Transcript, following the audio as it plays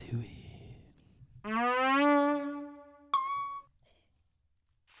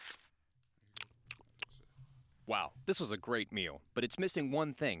Wow, this was a great meal, but it's missing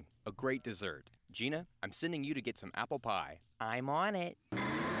one thing, a great dessert. Gina, I'm sending you to get some apple pie. I'm on it.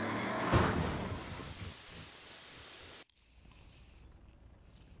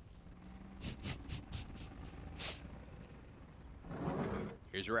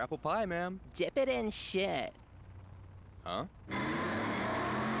 Here's your apple pie, ma'am. Dip it in shit. Huh?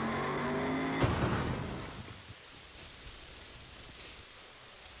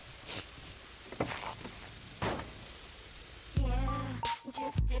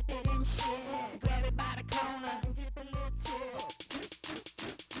 Just dip it in shit. Grab it by the corner and dip a little tip.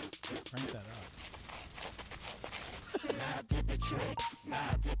 Crank that up. Now dip it trick. Now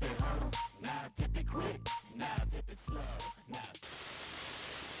dip it home. Now dip it quick. Now dip it slow. Now.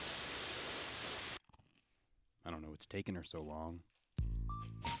 I don't know what's taking her so long.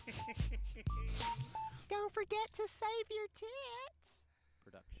 Don't forget to save your tits.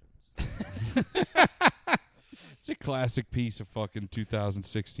 Productions. It's a classic piece of fucking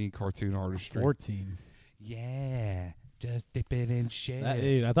 2016 cartoon artistry. 14. Yeah, just dip it in shit.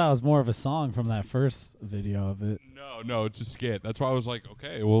 Dude, I thought it was more of a song from that first video of it. No, it's a skit. That's why I was like,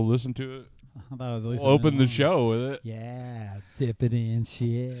 okay, we'll listen to it. I thought it was at least We'll open the show with it. Yeah, dip it in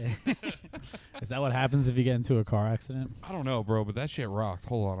shit. Is that what happens if you get into a car accident? I don't know, bro, but that shit rocked.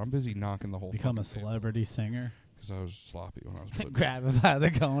 Hold on, I'm busy knocking the whole. Become a celebrity singer? Because I was sloppy when I was putting Grab it by the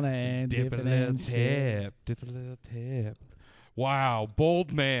corner and dip it a little in shit. Dip a little tip. Wow,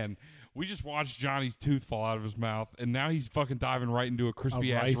 bold man. We just watched Johnny's tooth fall out of his mouth, and now he's fucking diving right into a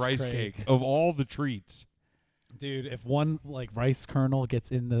crispy ass rice cake of all the treats. Dude, if one rice kernel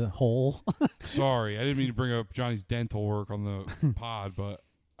gets in the hole. Sorry, I didn't mean to bring up Johnny's dental work on the pod, but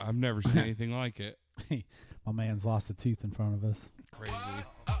I've never seen anything like it. My man's lost a tooth in front of us. Crazy.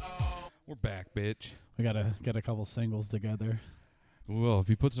 We're back, bitch. We gotta get a couple singles together. Well, if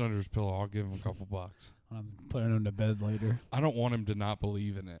he puts it under his pillow, I'll give him a couple bucks. I'm putting him to bed later. I don't want him to not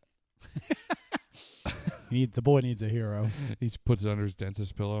believe in it. The boy needs a hero. He just puts it under his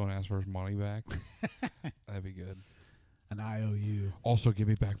dentist pillow and asks for his money back. That'd be good. An IOU. Also, give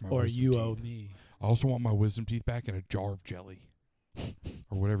me back my Or wisdom you teeth. owe me. I also want my wisdom teeth back in a jar of jelly.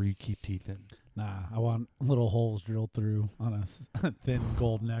 Or whatever you keep teeth in. Nah, I want little holes drilled through on a thin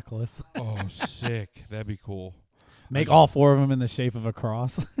gold necklace. Oh, sick. That'd be cool. Make all four of them in the shape of a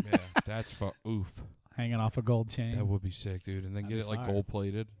cross. Yeah, that's oof. Hanging off a gold chain. That would be sick, dude. And then That'd get be it fire. gold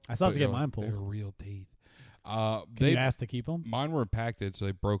plated. I still have to get mine pulled. They're real teeth. Can They you ask to keep them? Mine were impacted, so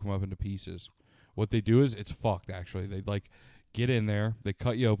they broke them up into pieces. What they do is it's fucked. Actually, they get in there, they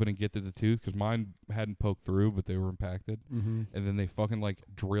cut you open and get to the tooth because mine hadn't poked through, but they were impacted. Mm-hmm. And then they fucking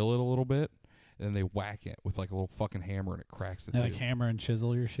drill it a little bit, and then they whack it with a little fucking hammer, and it cracks the They tooth. hammer and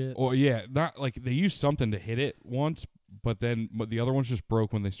chisel your shit. Oh yeah, not they used something to hit it once, but the other ones just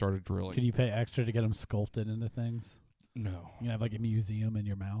broke when they started drilling. Could you pay extra to get them sculpted into things? No. You can have a museum in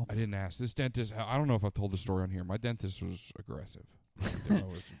your mouth. I didn't ask. This dentist, I don't know if I've told the story on here. My dentist was aggressive.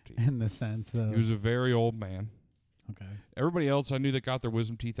 In the sense of... He was a very old man. Okay. Everybody else I knew that got their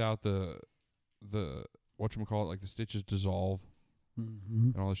wisdom teeth out, the whatchamacallit, the stitches dissolve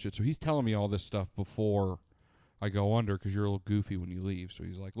Mm-hmm. and all this shit. So he's telling me all this stuff before I go under because you're a little goofy when you leave. So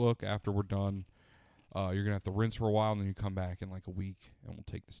he's like, look, after we're done, you're going to have to rinse for a while, and then you come back in a week, and we'll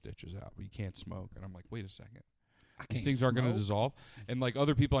take the stitches out. But you can't smoke. And I'm like, wait a second. These things aren't going to dissolve. And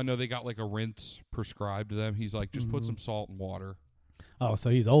other people I know, they got a rinse prescribed to them. He's like, just put some salt and water Oh,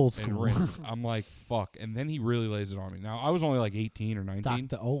 so he's old and school. rinse. I'm like, fuck. And then he really lays it on me. Now, I was only 18 or 19.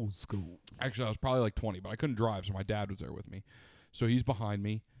 Dr. Old School. Actually, I was probably 20, but I couldn't drive, so my dad was there with me. So he's behind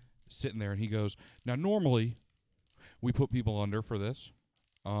me, sitting there, and he goes, now, normally, we put people under for this.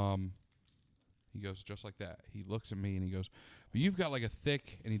 He goes, just like that. He looks at me, and he goes, but you've got a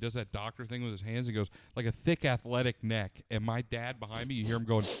thick, and he does that doctor thing with his hands. He goes, a thick athletic neck. And my dad behind me, you hear him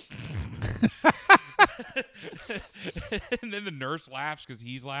going. And then the nurse laughs because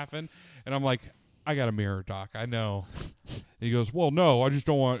he's laughing. And I'm like, I got a mirror, doc. I know. And he goes, well, no, I just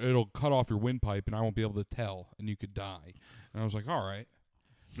don't want, it'll cut off your windpipe, and I won't be able to tell, and you could die. And I was like, all right.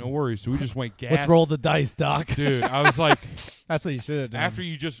 No worries. So we just went gas. Let's roll the dice, Doc. Dude, I was like. That's what you should have done. After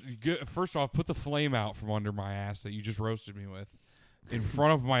you first off, put the flame out from under my ass that you just roasted me with in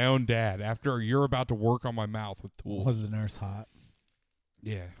front of my own dad after you're about to work on my mouth with tools. Was the nurse hot?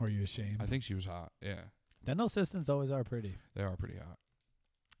 Yeah. Were you ashamed? I think she was hot. Yeah. Dental assistants always are pretty. They are pretty hot.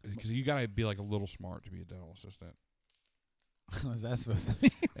 Because you got to be a little smart to be a dental assistant. What is that supposed to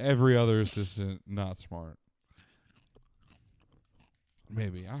mean? Every other assistant, not smart.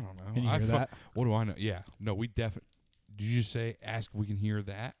 Maybe. I don't know. Can you hear that? What do I know? Yeah. No, we definitely. Did you just say, ask if we can hear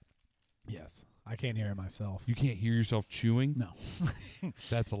that? Yes. I can't hear it myself. You can't hear yourself chewing? No.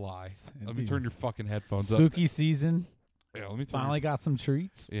 That's a lie. Let me Indeed. turn your fucking headphones up. Spooky season. Yeah, let me turn Finally got some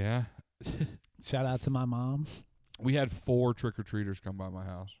treats. Yeah. Shout out to my mom. We had 4 trick-or-treaters come by my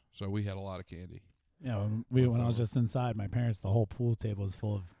house, so we had a lot of candy. Yeah, when I was just inside, my parents, the whole pool table was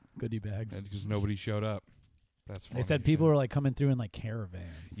full of goodie bags. Because nobody showed up. That's funny. They said people were like coming through in like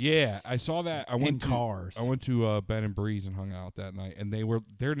caravans. Yeah, I saw that. I in went to cars. I went to Ben and Breeze and hung out that night, and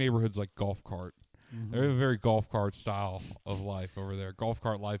their neighborhood's like golf cart. Mhm. They have a very golf cart style of life over there. Golf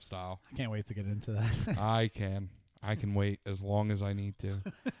cart lifestyle. I can't wait to get into that. I can wait as long as I need to.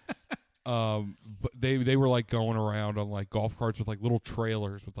 But they were like going around on like golf carts with like little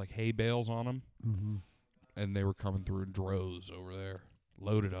trailers with like hay bales on them, Mm-hmm. and they were coming through in droves over there,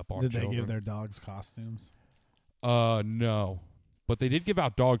 loaded up on Did children. they give their dogs costumes? No, but they did give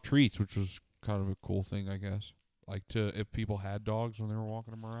out dog treats, which was kind of a cool thing, I guess. Like if people had dogs when they were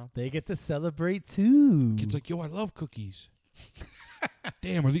walking them around. They get to celebrate too. Kids like, yo, I love cookies.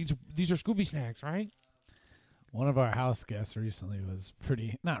 Damn, are these are Scooby snacks, right? One of our house guests recently was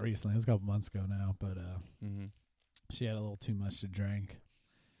not recently, it was a couple months ago now, but Mm-hmm. she had a little too much to drink.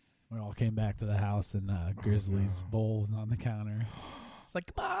 We all came back to the house and Grizzly's bowl was on the counter. It's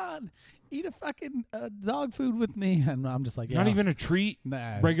like, come on, eat a fucking dog food with me. And I'm just like, Not yeah, even a treat,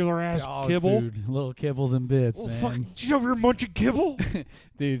 nah, regular ass dog kibble. food, little kibbles and bits, Oh man. fuck! She's over here munching kibble.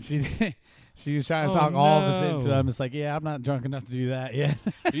 Dude, she was trying to Oh, talk all of us into it. no. I'm just like, yeah, I'm not drunk enough to do that yet.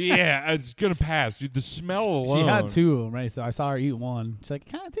 Yeah, it's gonna pass, dude. The smell alone. She had 2 of them, right? So I saw her eat one. She's like,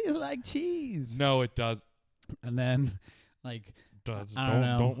 it kind of tastes like cheese. No, it does. And then, like, Does I don't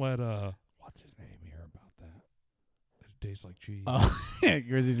know. don't let what's his name hear about that? It tastes like cheese.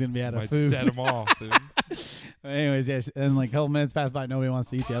 Grizzly's going to be out of Might food. set him off, dude. Anyways, yeah. And like a couple minutes pass by, nobody wants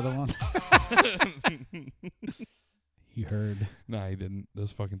to eat the other one. He heard. Nah, he didn't.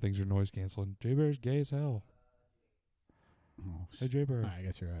 Those fucking things are noise canceling. Jay Bear's gay as hell. Oh, Hey, Jay Bear. all right, I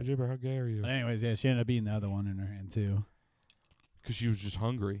guess you're Hey, right. Jay Bear, how gay are you? But anyways, yeah, she ended up eating the other one in her hand too. Because she was just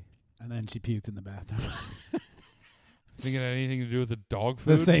hungry. And then she puked in the bathroom. Think it had anything to do with the dog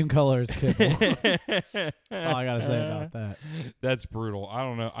food? The same color as kibble. That's all I got to say about that. That's brutal. I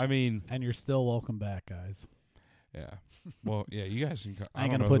don't know. I mean, And you're still welcome back, guys. yeah. Well, yeah, you guys can. I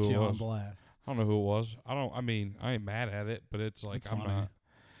ain't don't going to know put who you it on was. blast. I don't know who it was. I mean, I ain't mad at it, but it's like It's I'm funny. not.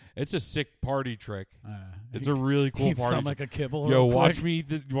 It's a sick party trick. Uh, It's a really cool Eat party. stomach a kibble. Yo, real watch quick. me.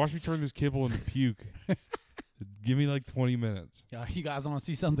 Watch me turn this kibble into puke. Give me like 20 minutes. Yeah, you guys want to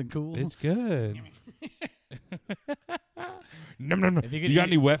see something cool? It's good. Nom, nom, nom. If you You, could got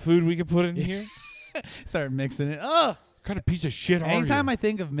eat- any wet food we could put in here? Start mixing it. Oh, What kind of piece of shit are anytime you? I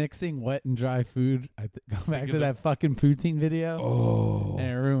think of mixing wet and dry food, I go back of to the- that fucking poutine video, Oh. and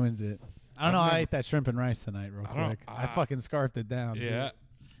it ruins it. I don't I've know. I never- ate that shrimp and rice tonight real I don't- quick. I I- fucking scarfed it down. too. Yeah.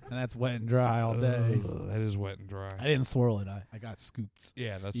 And that's wet and dry all day. Ugh, that is wet and dry. I didn't swirl it. I got scoops.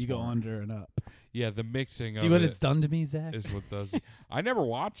 Yeah, that's You go smart. under and up. Yeah, the mixing See of what it it's done to me, Zach? is what does. I never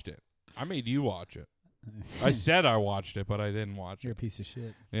watched it. I made you watch it. I said I watched it, but I didn't watch You're a it. piece of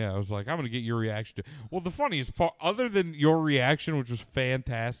shit. Yeah, I was like, I'm gonna get your reaction to. Well, the funniest part, other than your reaction, which was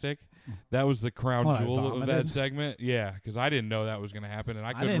fantastic, that was the crown What, I jewel of that vomited? segment. Yeah, because I didn't know that was gonna happen, and I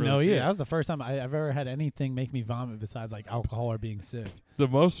I couldn't didn't really know see either. it. That was the first time I've ever had anything make me vomit besides like alcohol or being sick. The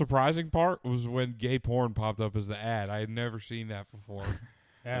most surprising part was when gay porn popped up as the ad. I had never seen that before.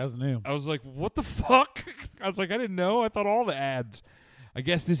 Yeah, that was new. I was like, what the fuck? I was like, I didn't know. I thought all the ads. I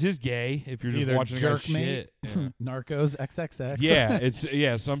guess this is gay if you're It's just either watching a guy's Jerkmate, shit. Yeah. Narcos XXX. Yeah,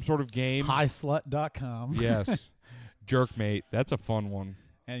 it's some sort of game. Highslut.com. Yes. Jerkmate. That's a fun one.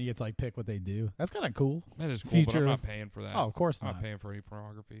 And you get to like pick what they do. That's kind of cool. That is cool, but Future I'm of- not paying for that. Oh, of course I'm not. not paying for any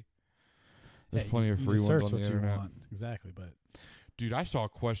pornography. There's Yeah, plenty you, of you free just ones search on what the you internet. want. Exactly, but Dude, I saw a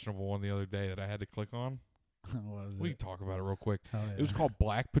questionable one the other day that I had to click on. what was We it? can talk about it real quick. Oh, It was yeah. called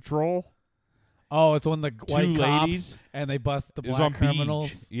Black Patrol. Oh, it's when the white Two cops ladies. and they bust the It was black on criminals.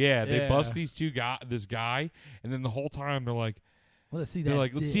 Beach. Yeah, they Yeah. bust these this guy, and then the whole time they're like, Let's see that.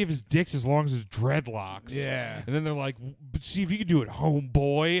 let's see dick. if his dick's as long as his dreadlocks. Yeah. And then they're like, but see if you can do it,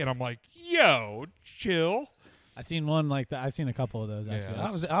 homeboy. And I'm like, yo, chill. I seen one like that. I've seen a couple of those Yeah, actually.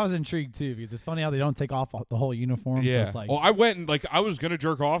 that's- I was intrigued too because it's funny how they don't take off the whole uniform. So Yeah. it's like, Well, I went and I was gonna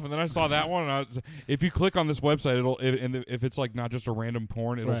jerk off, and then I saw that one, and if you click on this website, if it's like not just a random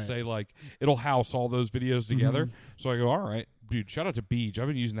porn, it'll Right. say like it'll house all those videos together. Mhm. So I go, all right, dude. Shout out to Beej. I've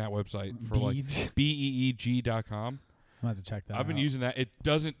been using that website for Beej. like BEEG.com. I'm gonna have to check that. I've been out. using that. It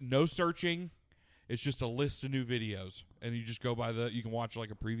doesn't no searching. It's just a list of new videos, and you just go by you can watch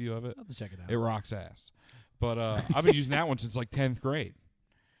like a preview of it. I'll have to check it out. It rocks ass. But I've been using that one since like 10th grade.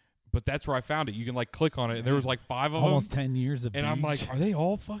 But that's where I found it. You can like click on it. And there was like 5 of Almost them. 10 years of And I'm Beej. like, are they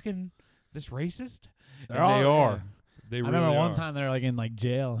all fucking this racist? They're And they all- are. yeah. They I really remember one are. time they were like in like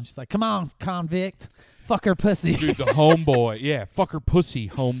jail. And she's like, "Come on, convict, fuck her pussy." Dude, the homeboy. Yeah, fuck her pussy,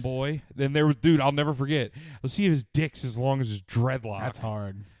 homeboy. Then there was, dude, I'll never forget. Let's see if his dick's as long as his dreadlock. That's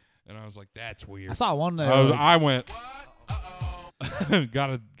hard. And I was like, that's weird. I saw one. I went,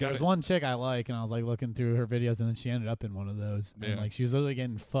 got There's it. one chick I like, and I was like looking through her videos, and then she ended up in one of those. Yeah. And like she was literally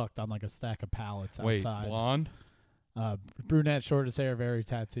getting fucked on like a stack of pallets Wait, outside. blonde? Brunette, shortest hair, very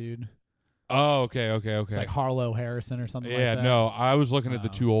tattooed. Oh, okay. It's like Harlow Harrison or something Yeah, like that. no, I was looking at the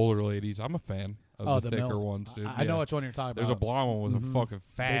Oh. two older ladies. I'm a fan of the thicker Mills. ones, dude. I know which one you're talking There's a about. blonde one with Mhm. a fucking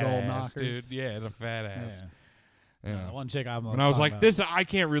fat Big old ass, knockers. dude. Yeah, and a fat ass. Yeah. Yeah. The one chick I'm And I was talking like, about. this, I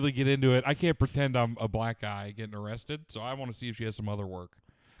can't really get into it. I can't pretend I'm a black guy getting arrested, so I want to see if she has some other work.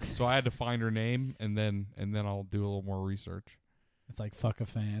 So I had to find her name, and then I'll do a little more research. It's like fuck a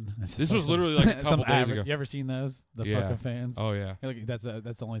fan. It's just This like was some- literally like a some couple days average- ago. You ever seen those? The Yeah. fuck a fans. Oh, yeah. Like, that's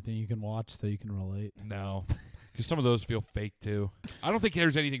the only thing you can watch, so you can relate. No. Because some of those feel fake, too. I don't think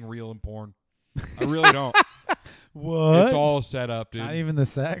there's anything real in porn. I really don't. What? It's all a setup, dude. Not even the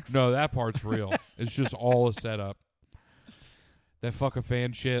sex. No, that part's real. It's just all a setup. That fuck a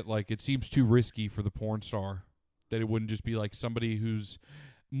fan shit, like, it seems too risky for the porn star. That it wouldn't just be like somebody who's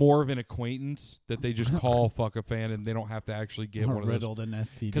more of an acquaintance that they just call fuck a fan and they don't have to actually get Or one of those. riddled in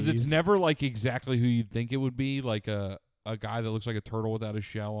STDs. Because it's never like exactly who you'd think it would be, like a guy that looks like a turtle without a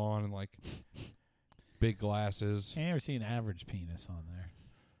shell on and like big glasses. I never see an average penis on there.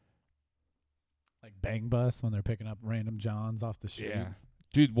 Like Bang Bus when they're picking up random Johns off the street. Yeah.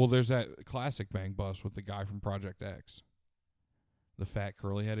 Dude, well, there's that classic Bang Bus with the guy from Project X. The fat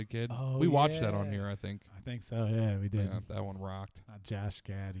curly-headed kid. Oh, we watched that on yeah. here, I think. I think so. Yeah, we did. Yeah, that one rocked. Not Josh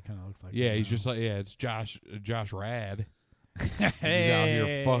Gad. He kind of looks like. Yeah, him he's now. just like, it's Josh Rad. Hey. He's out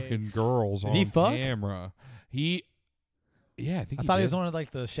here fucking girls Did on he fuck? camera. Yeah, I think I thought he was one of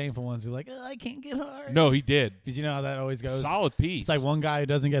like the shameful ones who's like, oh, I can't get hard. No, he did. Because you know how that always goes. Solid piece. It's like one guy who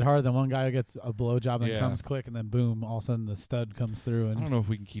doesn't get hard, then one guy who gets a blowjob and Yeah. comes quick, and then boom, all of a sudden the stud comes through. I And don't know if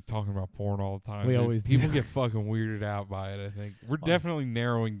we can keep talking about porn all the time. We dude. always People do. get fucking weirded out by it. I think we're Well, definitely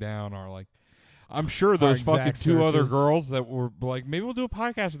narrowing down our like. I'm sure those fucking exact two other searches. girls that were like, maybe we'll do a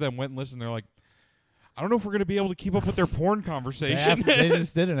podcast with them. Went and listened. They're like, I don't know if we're gonna be able to keep up with their porn they, conversation. they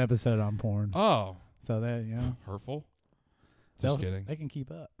just did an episode on porn, Oh, so they, you know, hurtful. Just they'll- kidding. They can keep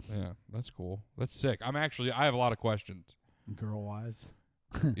up, Yeah, that's cool. That's sick. I have a lot of questions. girl wise.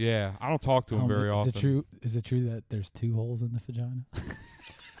 Yeah, I don't talk to them very often. Is it true that there's 2 holes in the vagina?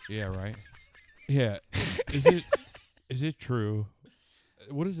 Yeah, right. Yeah, is it true?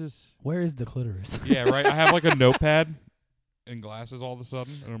 What is this? Where is the clitoris? Yeah, right. I have like a notepad and glasses all of a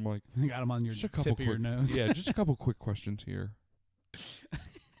sudden, and I'm like, You got them on your just a couple tip quick, of your nose. yeah, just a couple quick questions here.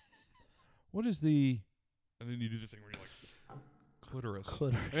 What is the? And then you do the thing where you're like, clitoris.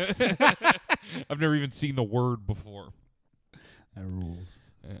 Clitoris. I've never even seen the word before. That rules.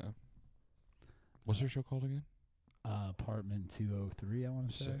 Yeah. What's their show called again? Apartment 203, I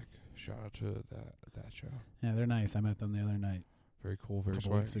want to say. Sick. Shout out to that show. Yeah, they're nice. I met them the other night. Very cool. Very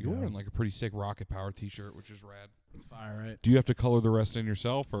Couple swag. weeks You're ago. wearing like a pretty sick Rocket Power T-shirt, which is rad. It's fire, right? Do you have to color the rest in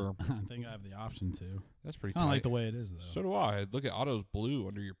yourself, or I think I have the option to. that's pretty? I don't tight. like the way it is, though. So do I. Look at Otto's blue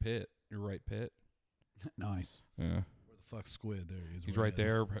under your pit, your right pit. Nice. Yeah, Where the fuck's Squid? There he is. he's right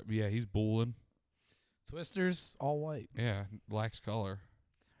there. Yeah, he's bulling. Twisters, all white. Yeah, lacks color.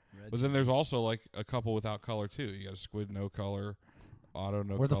 Red But then there's also like a couple without color too. You got a Squid no color, Otto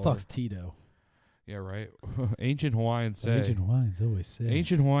no Where color. the fuck's Tito? Yeah, right. Ancient Hawaiians say. Ancient Hawaiians always say.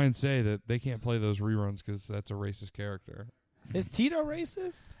 Ancient Hawaiians say that they can't play those reruns because that's a racist character. Is Tito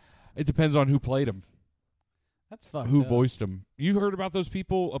racist? It depends on who played him, That's fucked who up. voiced him. You heard about those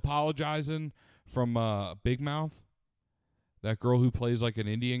people apologizing from Big Mouth? That girl who plays like an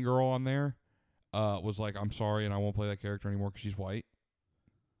Indian girl on there was like, I'm sorry, and I won't play that character anymore because she's white.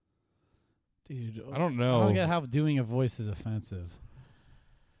 Dude, I don't I know. don't get how doing a voice is offensive.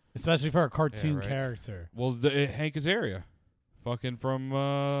 Especially for a cartoon right. character. Well, Hank Azaria, fucking from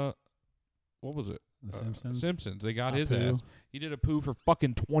what was it? The Simpsons. Simpsons. They got Apu. his ass. He did Apu for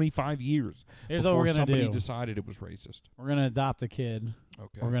fucking 25 years. Here's before what we're going to somebody do. decided it was racist. We're going to adopt a kid.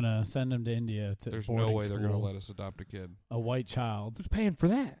 Okay. We're going to send him to India to There's boarding no way they're going to school. let us adopt a kid. A white child. Who's paying for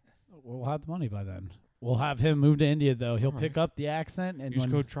that? We'll have the money by then. We'll have him move to India, though. He'll All pick up the accent, and Use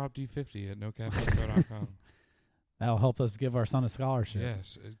when, code TROPD50 at nocapinfo.com. that'll help us give our son a scholarship.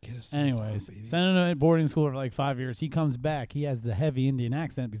 Yes. Get us. Anyways, send him to boarding school for like 5 years. He comes back. He has the heavy Indian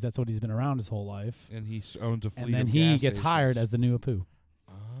accent because that's what he's been around his whole life. And he owns a fleet And then of he gas gets hired stations. as the new Apu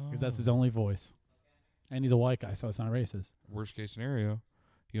Oh. because that's his only voice. And he's a white guy, so it's not racist. Worst case scenario,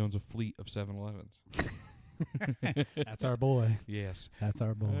 he owns a fleet of 7-Elevens. That's our boy. Yes. That's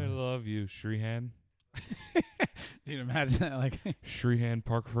our boy. I love you, Shrehan. Can you imagine that? Like, Shrehan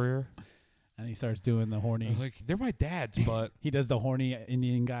Park Freer. and he starts doing the horny. Like, they're my dads, but He does the horny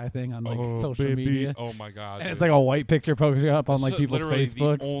Indian guy thing on like oh, social baby. media. Oh my god. And it's dude. like a white picture posted up on like So people's literally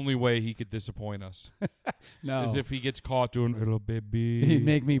Facebooks. The only way he could disappoint us No, is if he gets caught doing hello baby. he'd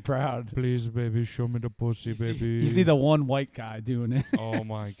make me proud. Please, baby, show me the pussy, baby. You see the one white guy doing it, Oh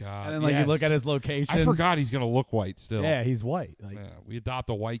my god. and then like you look Yes. at his location. I forgot he's gonna look white still. Yeah, he's white. Like Yeah, we adopt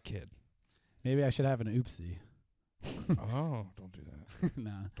a white kid. maybe I should have an oopsie. Oh, don't do that.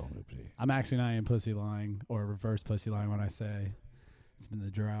 Nah, Don't oopsie. I'm actually not even pussy lying or reverse pussy lying when I say it's been the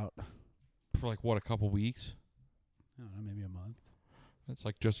drought. For like what, a couple weeks? I don't know, maybe a month. It's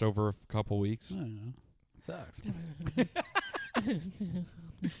like just over a couple weeks. I don't know. It sucks.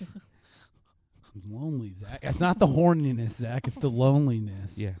 I'm lonely, Zach. It's not the horniness, Zach. It's the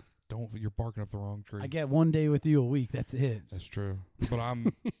loneliness. Yeah. You're barking up the wrong tree. I get one day with you a week. That's it. That's true. But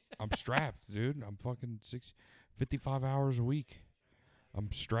I'm strapped, dude. I'm fucking 55 hours a week. I'm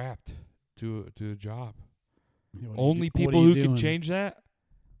strapped to a job. What are you Only do- what are people you who doing? can change that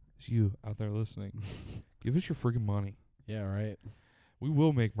is you out there listening. Give us your friggin' money. Yeah, right. We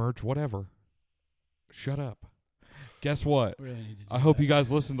will make merch, whatever. Shut up. Guess what? We really need to do I hope that. you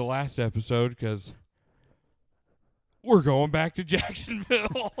guys listened to last episode because we're going back to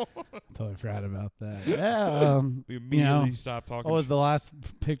Jacksonville. Totally forgot about that. Yeah. We immediately know, stopped talking. What was the last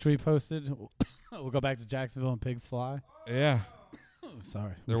picture we posted? We'll go back to Jacksonville and pigs fly. Yeah, Oh,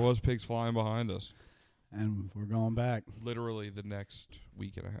 sorry. there was pigs flying behind us. And we're going back. Literally the next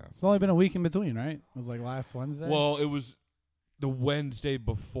week and a half. It's only been a week in between, right? It was like last Wednesday. Well, it was the Wednesday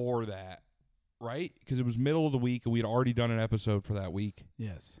before that, right? Because it was middle of the week, and we had already done an episode for that week,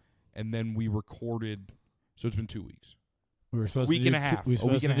 yes. and then we recorded. So it's been 2 weeks. We were supposed Week to do and a half. We were A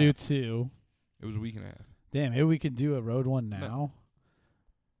week supposed to and a do half. 2. It was a week and a half. Damn, maybe we could do a road one now.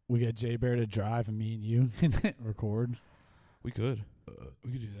 We get Jay Bear to drive and me and you and record. We could.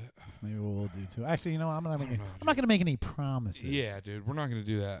 We could do that. Maybe we'll do 2. Actually, you know what? I'm not don't making. know, I'm not gonna make any promises. Yeah, dude, we're not going to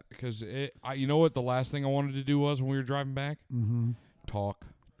do that because you know what the last thing I wanted to do was when we were driving back? Mm-hmm. Talk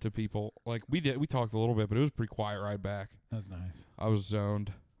to people. Like we talked a little bit, but it was a pretty quiet ride back. That's nice. I was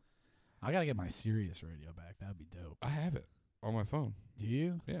zoned. I gotta get my Sirius radio back. That'd be dope. I have it on my phone. Do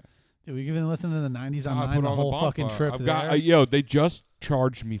you? Yeah. Dude, we even listen to the 90s on I 9 put the on whole the fucking bonfire. trip I've there. got they just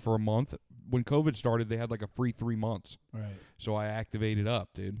charged me for a month. When COVID started, they had like a free 3 months. Right. So I activated up,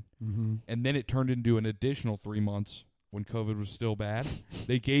 dude. Mm-hmm. And then it turned into an additional 3 months when COVID was still bad.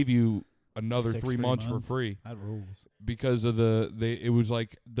 They gave you another 6 3 free months months. for free That rules. because of it was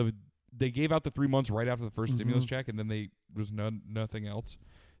like they gave out the 3 months right after the first stimulus Mhm. check, and then was nothing else.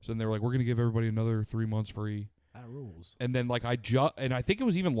 So then they were like, we're gonna give everybody another 3 months free. That rules. And then like and I think it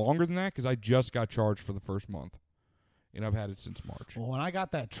was even longer than that because I just got charged for the first month, and I've had it since March. Well, when I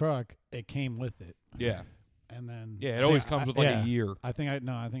got that truck, it came with it. Yeah, And then yeah, I it always think comes I- with like yeah. a year. I think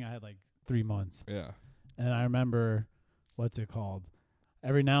I had like 3 months. Yeah, And I remember what's it called?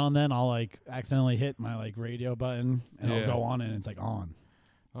 Every now and then I'll like accidentally hit my like radio button and Yeah. it'll go on and it's like on.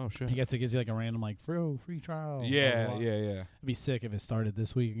 oh shit. I guess it gives you like a random like free trial. Yeah, blah, blah, blah. yeah. It'd be sick if it started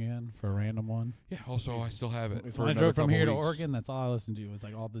this week again for a random one. Yeah. Also, I still have it. Because for when I another drove from couple here to weeks. Oregon, that's all I listened to was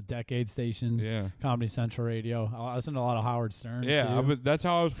like all the Decade Station, Yeah. Comedy Central Radio. I listened to a lot of Howard Stern. Yeah, too. that's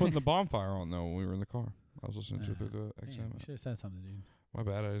how I was putting the bonfire on though when we were in the car. I was listening to it through the Damn, XM. you should have said something, dude. My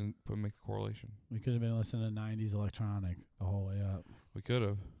bad, I didn't make the correlation. We could have been listening to 90s electronic the whole way up. We could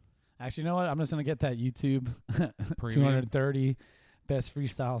have. Actually, you know what? I'm just going to get that YouTube Premium. 230 best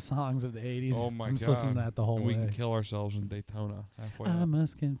freestyle songs of the 80s. Oh my I'm just God. listening to that the whole And we way. can kill ourselves in Daytona halfway I up.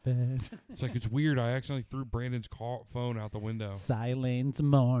 must confess. It's like it's weird. I accidentally threw Brandon's phone out the window. Silent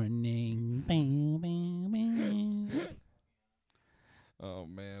morning. Bing, bing, bing. Oh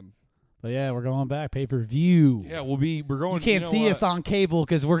man. But yeah, we're going back. Pay-per-view. Yeah, we're going. You can't know see what? us on cable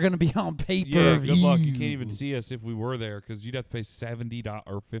because we're going to be on pay-per-view. Yeah, good luck. You can't even see us if we were there because you'd have to pay $70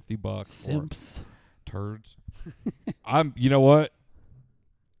 or $50 Simps. for turds. You know what?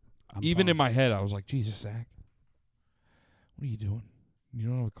 I'm Even in pumped. my head, I was like, Jesus, Zach, what are you doing? You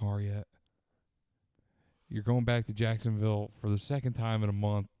don't have a car yet. You're going back to Jacksonville for the second time in a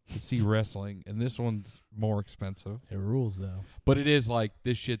month to see wrestling, and this one's more expensive. It rules, though. But it is like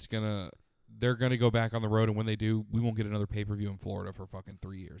this shit's they're gonna go back on the road, and when they do, we won't get another pay-per-view in Florida for fucking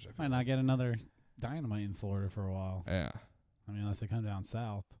 3 years. I feel Might not get another Dynamite in Florida for a while. Yeah. I mean, unless they come down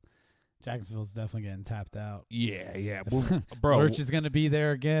south. Jacksonville's definitely getting tapped out. Yeah, yeah. Well, bro. Lurch is going to be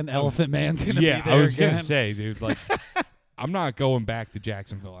there again. Elephant Man's going to be there I was again. gonna say, dude, like I'm not going back to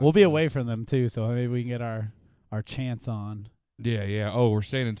Jacksonville. We'll be away from them, too, so maybe we can get our chance on Yeah. Oh, we're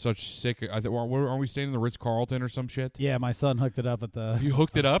staying in such sick. Aren't we staying in the Ritz Carlton or some shit? Yeah, my son hooked it up at the. You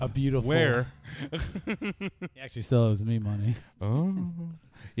hooked it up. A beautiful. Where? He actually still owes me money. Oh.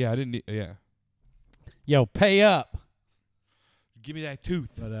 Yeah, I didn't. Yeah. Yo, pay up. Give me that tooth.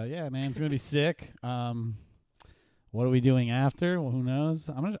 But yeah, man, it's gonna be sick. What are we doing after? Well, who knows?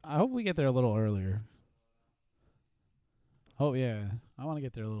 I hope we get there a little earlier. Oh yeah, I want to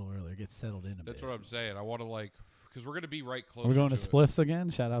get there a little earlier, get settled in a bit. That's what I'm saying. I want to because we're gonna be right close. We're going to it. Spliffs again.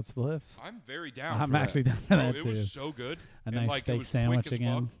 Shout out Spliffs. I'm very down. I'm for actually that. down for Bro, that it too. was so good. A And, nice it steak was sandwich quick as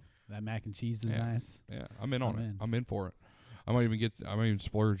again. fuck. That mac and cheese is Yeah. nice. Yeah, I'm in on I'm it. in. I'm in for it. I might even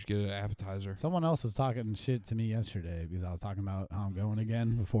splurge, get an appetizer. Someone else was talking shit to me yesterday because I was talking about how I'm going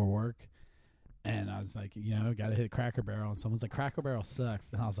again before work. And I was like, got to hit Cracker Barrel. And someone's like, Cracker Barrel sucks.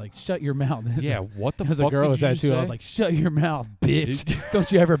 And I was like, shut your mouth. Yeah, what the Because fuck a girl did was you that just too. say? I was like, shut your mouth, bitch. Did-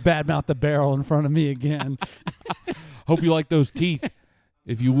 Don't you ever badmouth the barrel in front of me again. Hope you like those teeth.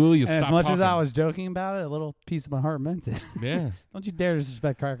 If you will, you And stop as much talking. as I was joking about it, a little piece of my heart meant it. Yeah. Don't you dare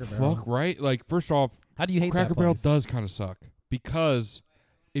disrespect Cracker Barrel. Fuck, right? Like, first off, How do you hate Cracker that Barrel place? does kind of suck because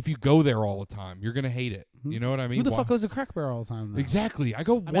if you go there all the time, you're going to hate it. You know what I mean? Who the Why- fuck goes to Cracker Barrel all the time? Though? Exactly. I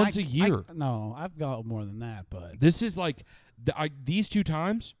go I mean, once a year. No, I've got more than that, but This is like these 2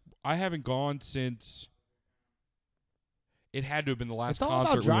 times I haven't gone since it had to have been the last it's all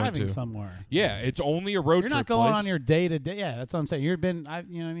concert about we went driving to. somewhere. Yeah, it's only a road You're trip. not going place. on your day to day. Yeah, that's what I'm saying. You're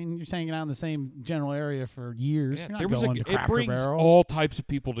hanging out in the same general area for years. Yeah, You're not there was going to it Cracker brings Barrel. all types of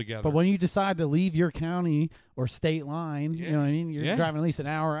people together. But when you decide to leave your county or state line, you know what I mean. You're Yeah. driving at least an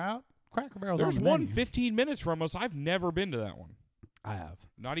hour out. Cracker Barrel's there's on the one menu. 15 minutes from us. I've never been to that one. I have.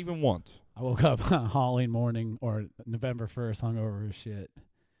 Not even once. I woke up Halloween morning or November 1st, hungover as shit.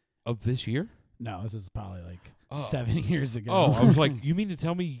 Of this year? No, this is probably like Oh. 7 years ago. Oh, I was like, you mean to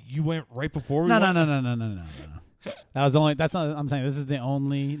tell me you went right before we No. went? That was the only. That's not. I'm saying this is the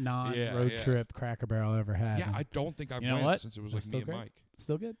only non-road yeah. trip Cracker Barrel ever had. Yeah, I don't think I've You know went what? since it was That's like me still and great. Mike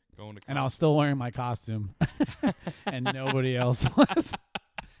Still good. going to And I was still wearing my costume, and nobody else was.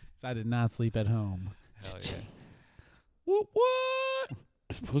 So I did not sleep at home. Hell yeah. What?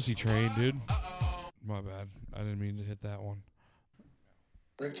 Pussy train, dude. My bad. I didn't mean to hit that one.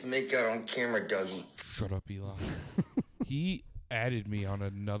 Let's make out on camera, Dougie. Shut up, Eli. He added me on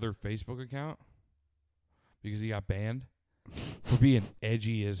another Facebook account because he got banned for being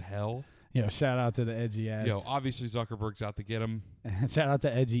edgy as hell. Yo, shout out to the edgy ass. Yo, obviously Zuckerberg's out to get him. Shout out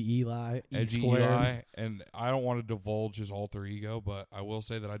to edgy Eli. Edgy E-squared. Eli. And I don't want to divulge his alter ego, but I will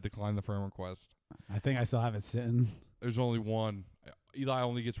say that I declined the friend request. I think I still have it sitting. There's only one. Eli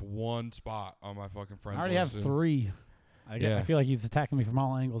only gets one spot on my fucking friends I already have list, dude. 3. Yeah. I feel like he's attacking me from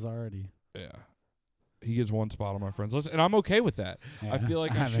all angles already. Yeah. He gets one spot on my friends list, and I'm okay with that. Yeah, I feel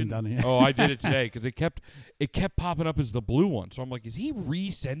like I haven't shouldn't. done it yet. Oh, I did it today because it kept popping up as the blue one. So I'm like, is he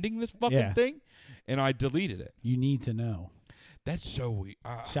resending this fucking Yeah. thing? And I deleted it. You need to know. That's so weird.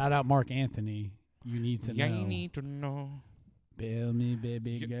 Shout out Mark Anthony. You need to yeah, know. you need to know. Bill me,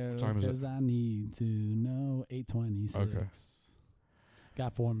 baby Yeah, girl, what time is it? 'cause I need to know. 8:26. Okay.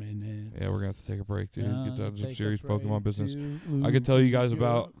 Got 4 minutes. Yeah, we're gonna have to take a break, dude. Get Gonna down to some take a serious Pokemon break business. to I could tell you guys Google.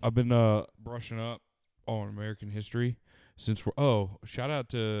 about. I've been brushing up on American history since we're. Oh, shout out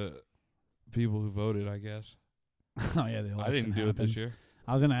to people who voted. I guess Oh yeah, the election I didn't do it this happened. year.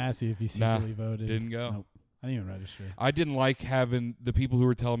 I was gonna ask you if you Nah, secretly voted. Didn't go. Nope. I didn't even register. I didn't like having the people who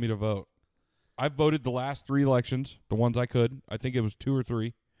were telling me to vote. I voted the last 3 elections, the ones I could. I think it was 2 or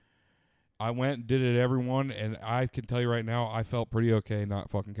 3. I went and did it at every one, and I can tell you right now, I felt pretty okay not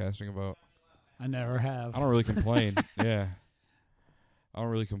fucking casting a vote. I never have. I don't really complain. Yeah. I don't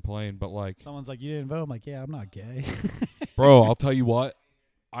really complain, but like, Someone's like, you didn't vote. I'm like, yeah, I'm not gay. bro, I'll tell you what.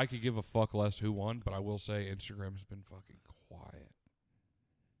 I could give a fuck less who won, but I will say Instagram's been fucking quiet.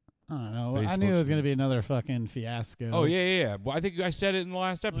 I don't know. I knew it Facebook's was gonna been- be another fucking fiasco. Oh, yeah. Well, I think I said it in the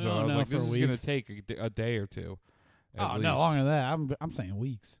last episode. don't I was know like, for this is going to weeks. take a day or two. at Oh no, least. longer than that. I'm saying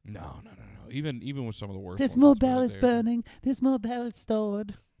weeks. No. Even with some of the worst There's ones, more it's been a ballots day or two. burning. There's more ballots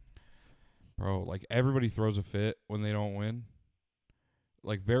stored. Bro, like, everybody throws a fit when they don't win.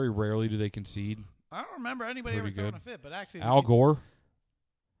 Like, very rarely do they concede. I don't remember anybody Pretty ever throwing good. a fit, but actually, Al Gore,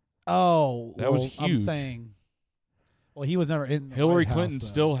 Oh, That was I'm huge. saying. Well, he was never in. The Hillary White House, Clinton though.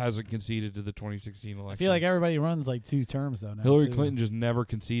 still hasn't conceded to the 2016 election. I feel like everybody runs like 2 terms though. Now Hillary too. Clinton just never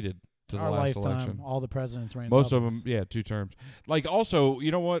conceded to the Our last lifetime, election. all the presidents ran. Most of doubles. them, yeah, 2 terms. Like, also,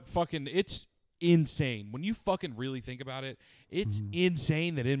 you know what? Fucking, it's insane. When you fucking really think about it, it's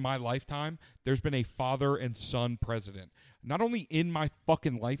insane that in my lifetime, there's been a father and son president. Not only in my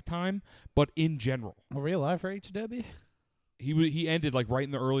fucking lifetime, but in general. Were we alive for HW? He ended, like, right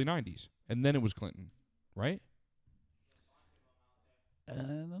in the early 90s. And then it was Clinton, right? I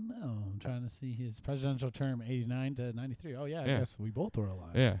don't know. I'm trying to see his presidential term, 89 to 93. Oh, yeah, I Yeah. guess we both were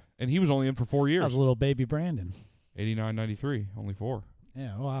alive. Yeah, and he was only in for 4 I years. was a little baby Brandon. 89, 93, only 4.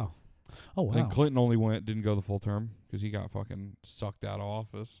 Yeah, wow. Oh, wow. I think Clinton only didn't go the full term because he got fucking sucked out of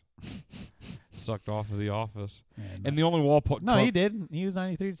office. Sucked off of the office. And the only wall... no, he did. He was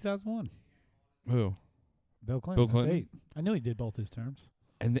 93 to 2001. Who? Bill Clinton. Bill That's Clinton? 8. I knew he did both his terms.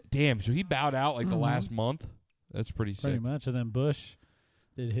 And damn, so he bowed out like the Mhm. last month? That's pretty Pretty sick. much. And then Bush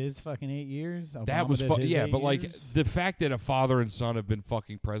did his fucking 8 years. That Obama was did his yeah, 8 but like years. the fact that a father and son have been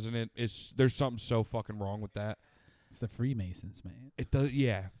fucking president is there's something so fucking wrong with that. It's the Freemasons, man. It does,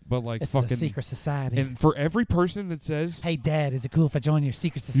 yeah, but like It's fucking a secret society. and for every person that says Hey, Dad, is it cool if I join your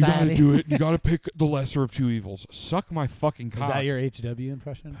secret you gotta society? do it, you gotta pick the lesser of two evils. Suck my fucking Is cock. that your HW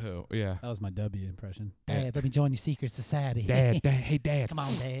impression? Who? Yeah. That was my W impression. Yeah. Dad, let me join your secret society. Dad, hey dad. Come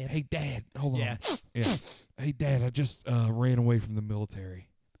on, Dad. Hey dad, hold Yeah. on. Yeah. Hey dad, I just ran away from the military.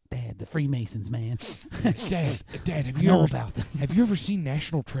 Dad, the Freemasons, man. Dad, I have you know ever about them. have you ever seen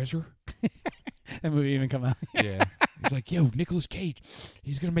National Treasure? That movie even come out. Yeah. He's like, yo, Nicolas Cage,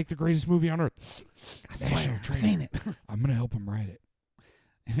 he's gonna make the greatest movie on earth. I National swear, I've Treasure. seen it. I'm gonna help him write it.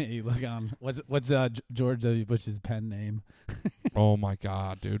 You look on what's George W. Bush's pen name? Oh my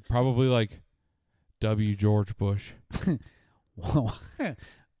god, dude. Probably like W. George Bush.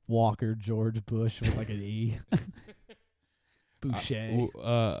 Walker George Bush with like an E. Boucher.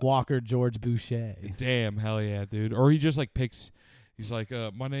 Walker George Boucher. Damn, hell yeah, dude. Or he just like picks. He's like,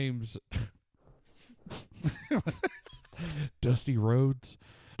 my name's Dusty Rhodes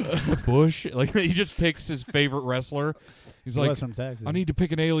Bush. Like he just picks his favorite wrestler. He's He like, was from Texas. I need to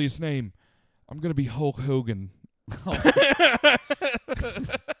pick an alias name. I'm gonna be Hulk Hogan.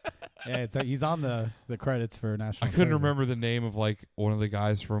 Yeah, it's he's on the credits for National. I couldn't Treasure. remember the name of like one of the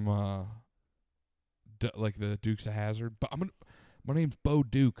guys from like the Dukes of Hazzard, but my name's Bo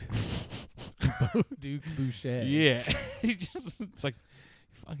Duke. Duke Boucher. Yeah, he just it's like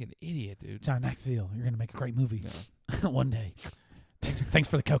fucking idiot, dude. John Knoxville, you're gonna make a great movie No. one day. Thanks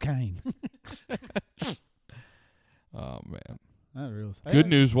for the cocaine. Oh man. That rules. Good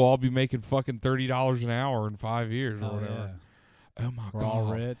news, we'll all be making fucking $30 an hour in 5 years or Oh, whatever. yeah. Oh my We're god.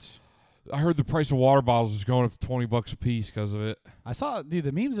 all rich. I heard the price of water bottles is going up to $20 a piece because of it. I saw, dude,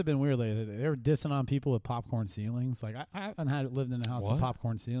 the memes have been weird lately. They were dissing on people with popcorn ceilings. Like, I haven't lived in a house What? with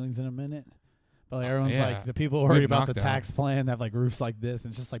popcorn ceilings in a minute. But like, everyone's yeah. like, the people We worried have about the knockdown. tax plan that have like roofs like this,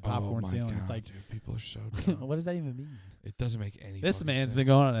 and it's just like popcorn oh my ceiling. God, It's like, dude, people are so dumb. what does that even mean? It doesn't make any This fucking man's sense. been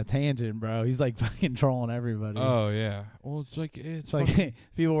going on a tangent, bro. He's like fucking trolling everybody. Oh yeah. Well, it's like It's like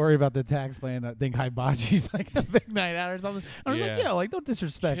people worry about the tax plan. I think hibachi's like a big night out or something. I was Yeah. like, yo, like don't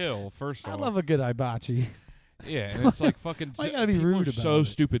disrespect. chill. First I off, love a good hibachi. yeah, and it's like fucking. Why you gotta be people rude are about so it?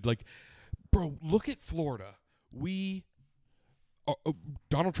 stupid. Like, bro, look at Florida. We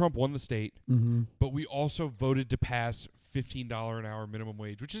Donald Trump won the state, Mm-hmm. but we also voted to pass $15 an hour minimum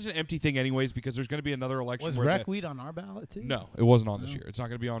wage, which is an empty thing anyways because there's going to be another election. Was where Recweed on our ballot too? No, it wasn't on this No. year. It's not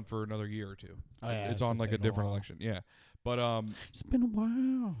going to be on for another year or two. Oh, yeah, it's it's on gonna like a take a different while. election. Yeah, but It's been a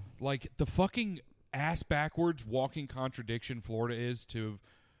while. like the fucking ass backwards walking contradiction Florida is to have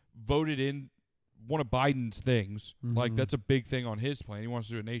voted in one of Biden's things. Like Mhm. that's a big thing on his plan. He wants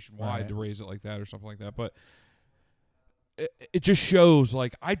to do it nationwide Right. to raise it like that or something like that. But it just shows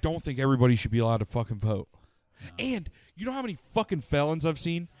like I don't think everybody should be allowed to fucking vote. And you know how many fucking felons I've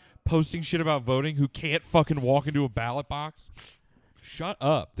seen posting shit about voting who can't fucking walk into a ballot box? Shut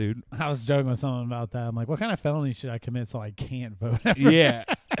up, dude. I was joking with someone about that. I'm like, what kind of felony should I commit so I can't vote? ever? Yeah.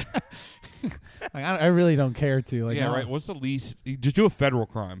 Like, I really don't care to. Like, yeah, no, right. What's the least? You just do a federal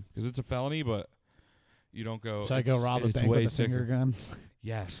crime because it's a felony, but you don't go. Should I go rob a it's bank way with a finger sicker. gun?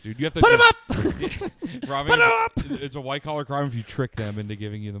 Yes, dude. You have to Put 'em up. Robbing, Put 'em up. It's a white collar crime if you trick them into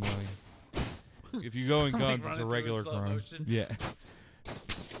giving you the money. If you go in Like guns, it's running a through in regular slow crime. motion. Yeah.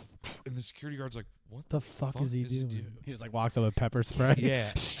 And the security guard's like, "What The fuck is he is he doing? doing? He just like walks up with pepper spray.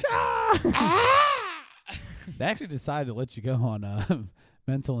 Yeah. They actually decided to let you go on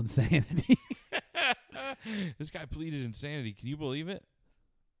mental insanity. This guy pleaded insanity. Can you believe it?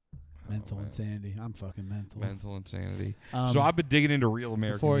 Mental man. insanity. I'm fucking mental. Mental insanity. Um, So I've been digging into real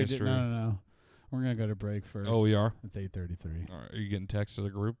American before we history. no. We're gonna go to break first. Oh, we are. It's 8:33. All right. Are you getting texts to the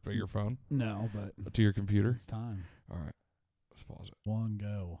group at your phone, No, but to your computer? it's time. All right. Let's pause it. One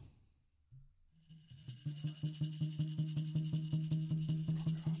go.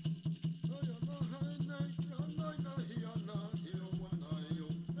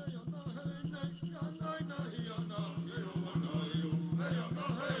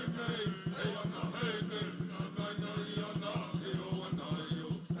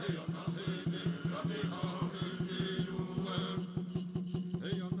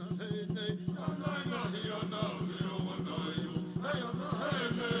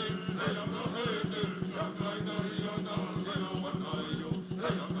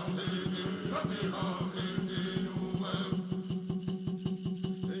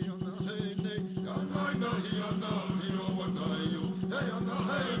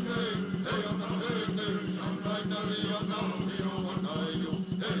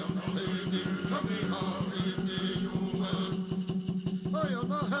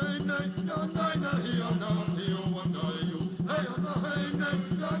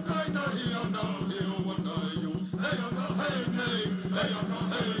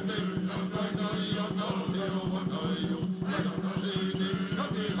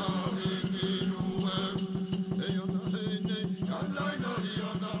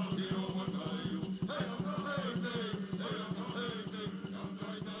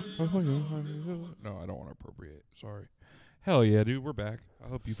 No, I don't want to appropriate. Sorry. Hell yeah, dude. We're back. I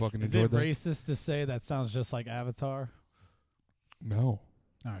hope you fucking Is enjoyed it that. racist to say that sounds just like Avatar? No.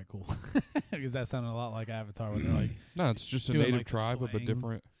 All right, cool. Because that sounded a lot like Avatar when they're like, No, it's just a Doing, native like, the tribe of a slang.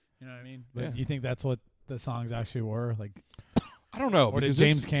 different. you know what I mean? But Yeah. you think that's what the songs actually were? Like, I don't know. or did because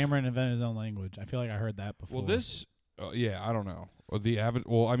James this, Cameron invent his own language? I feel like I heard that before. Well, this. Yeah, I don't know.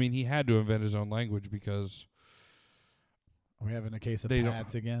 Well, I mean, he had to invent his own language because Are we having a case of They don't-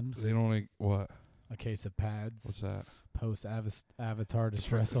 pads again? they don't. What? A case of pads? What's that? Post Avatar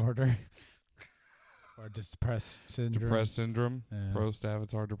distress order? Or depressed syndrome? Depressed syndrome. Yeah. Post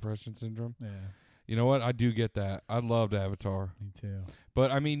Avatar depression syndrome. Yeah, You know what? I do get that. I loved Avatar, me too.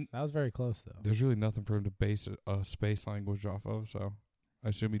 but I mean, That was very close, though. there's really nothing for him to base a space language off of. So I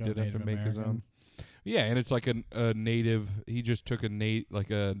assume he Go did have to Native make his own. American. Yeah, and it's like a native. He just took a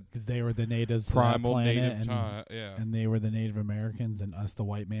Because they were the natives to that primal planet, native and, time. Yeah, and they were the Native Americans, and us, the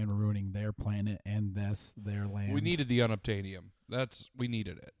white man, were ruining their planet and their land. we needed the unobtainium. We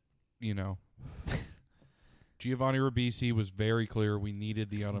needed it. You know, Giovanni Ribisi was very clear. We needed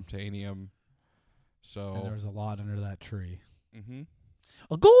the unobtainium. and So, there was a lot under that tree. mm-hmm.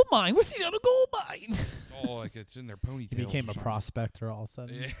 A gold mine. We're sitting on a gold mine. Oh, like it's in their ponytails. He became or a something. prospector all of a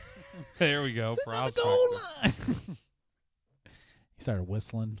sudden. Yeah. There we go. Sitting on a Prospector. gold mine. He started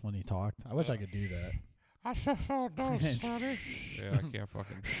whistling when he talked. I wish I could do that. I so sonny. Yeah, I can't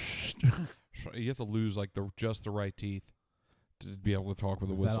fucking. You have to lose like just the right teeth to be able to talk with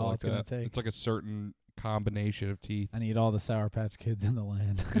a Is that whistle all like it's gonna that. take? It's like a certain combination of teeth. I need all the Sour Patch Kids in the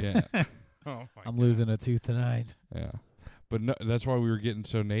land. Yeah. Oh my I'm God. losing a tooth tonight. Yeah, but no, that's why we were getting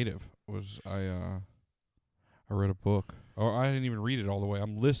so native. Was I read a book, or I didn't even read it all the way.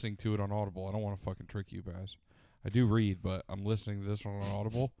 I'm listening to it on Audible. I don't want to fucking trick you guys. I do read, but I'm listening to this one on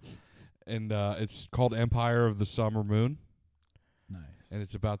Audible, and it's called Empire of the Summer Moon. Nice. And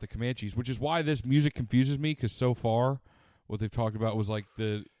it's about the Comanches, which is why this music confuses me, because so far what they've talked about was like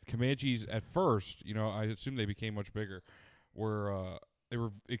the Comanches at first, you know, I assume they became much bigger, were they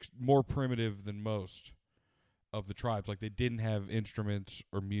were more primitive than most of the tribes. Like they didn't have instruments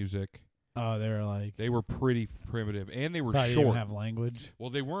or music. Oh, they were like, They were pretty primitive, and they were probably didn't short. have language. Well,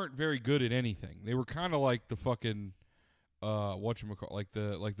 they weren't very good at anything. They were kind of like the fucking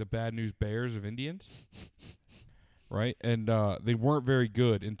whatchamacallit, like the Bad News Bears of Indians. Right? And they weren't very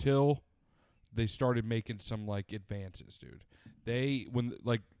good until they started making some like advances, dude. When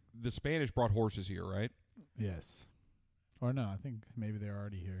the Spanish brought horses here, right? Yes. Or no, I think maybe they're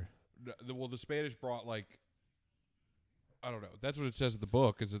already here. The Spanish brought like, I don't know. That's what it says in the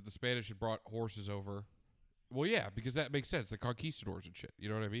book, is that the Spanish had brought horses over. Well, yeah, because that makes sense. The conquistadors and shit. You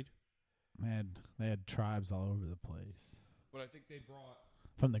know what I mean? They had tribes all over the place. But I think they brought.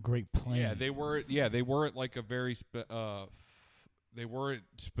 From the Great Plains. Yeah, they weren't. Yeah, they weren't like a very. They weren't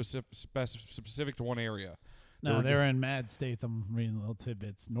specific to one area. No, they were in mad states. I'm reading little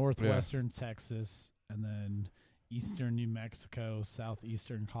tidbits. Northwestern Texas, and then eastern New Mexico,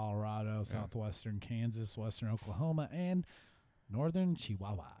 southeastern Colorado, southwestern Kansas, western Oklahoma, and northern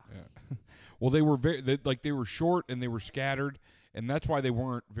Chihuahua. Yeah. Well, they were they were short and they were scattered, and that's why they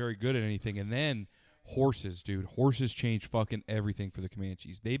weren't very good at anything. And then horses, dude. Horses changed fucking everything for the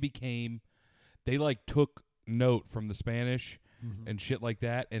Comanches. They like took note from the Spanish and shit like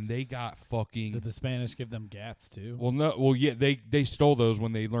that, and they got fucking. Did the Spanish give them gats too? Well, no. Well, yeah, they stole those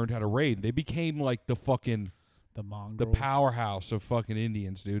when they learned how to raid. They became like the fucking The Mongols. the powerhouse of fucking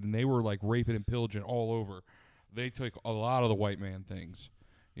Indians, dude, and they were like raping and pillaging all over. They took a lot of the white man things.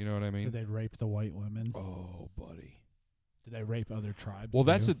 You know what I mean? Did they rape the white women? Oh, buddy. Did they rape other tribes? Well,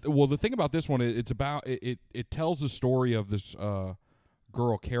 too? the thing about this one, it's about it tells the story of this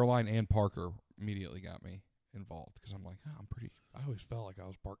girl, Caroline Ann Parker. Immediately got me, involved because I'm like, I always felt like I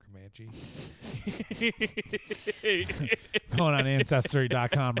was part Comanche. Going on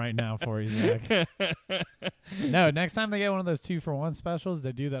Ancestry.com right now for you, Zach. No, next time they get one of those 2-for-1 specials,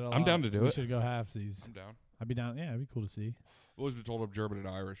 they do that a lot. I'm down to do we it. should go halfsies. I'm down. I'd be down. Yeah, it'd be cool to see. I've always been told I'm German and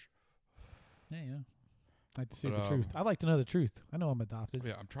Irish. Yeah, yeah. I'd like to see But, the truth. I'd like to know the truth. I know I'm adopted.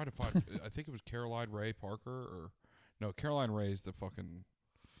 Yeah, I'm trying to find. I think it was Caroline Ray Parker, or no, Caroline Ray is the fucking.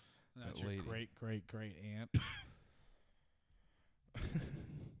 That's that your lady. great aunt.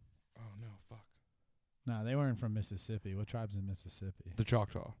 Oh no, fuck. No, they weren't from Mississippi. What tribe's in Mississippi? The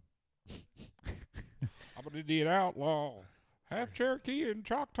Choctaw. I'm an Indian outlaw, half Cherokee and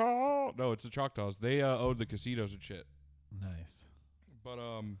Choctaw. No, it's the Choctaws. They owned the casinos and shit. Nice. But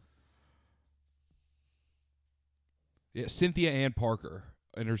yeah, Cynthia Ann Parker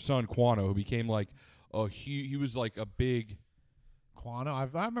and her son Quano, who became like he was like a big. Quano. I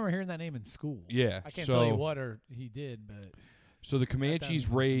remember hearing that name in school. Yeah, I can't so, tell you what or he did, but So the Comanches sounds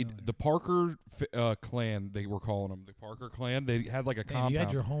raid familiar. the Parker clan. They were calling them the Parker clan. They had like a damn, compound. you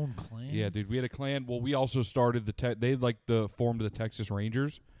had your own clan. Yeah, dude, we had a clan. Well, we also started they formed the Texas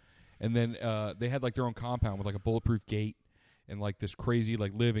Rangers, and then they had like their own compound with like a bulletproof gate and like this crazy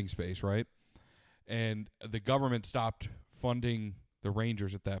like living space, right? And the government stopped funding the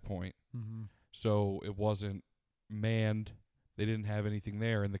Rangers at that point, so it wasn't manned. They didn't have anything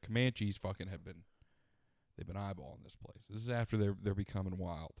there, and the Comanches fucking they've been eyeballing this place. This is after they're becoming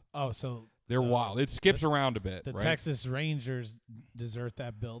wild. Oh, so They're wild. It skips around a bit. The right? Texas Rangers desert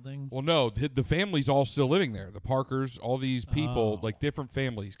that building. Well, no, the family's all still living there. The Parkers, all these people, Oh. like different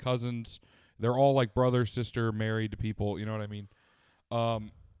families, cousins. They're all like brother, sister, married to people. You know what I mean?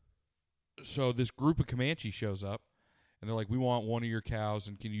 So this group of Comanche shows up, and they're like, "We want one of your cows,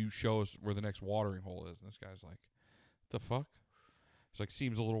 and can you show us where the next watering hole is?" And this guy's like, "The fuck?" It's like,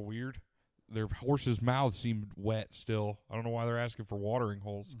 seems a little weird. Their horses' mouths seemed wet still. I don't know why they're asking for watering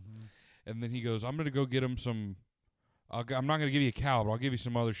holes. And then he goes, "I'm going to go get him some. I'm not going to give you a cow, but I'll give you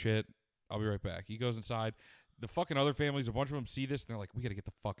some other shit. I'll be right back." He goes inside. The fucking other families, a bunch of them see this, and they're like, "We got to get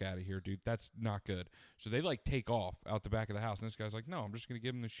the fuck out of here, dude. That's not good." So they, like, take off out the back of the house. And this guy's like, "No, I'm just going to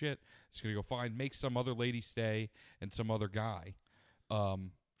give him the shit. Just going to go make some other lady stay and some other guy."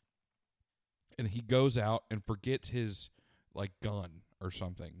 And he goes out and forgets his, like, gun or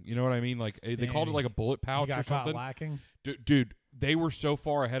something. You know what I mean? Like, they called it, like, a bullet pouch He got or something. caught lacking. Dude, they were so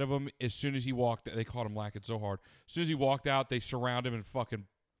far ahead of him. As soon as he walked, they caught him lacking so hard. As soon as he walked out, they surround him and fucking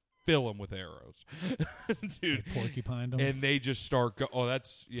fill him with arrows, dude. They porcupined him. And they just start.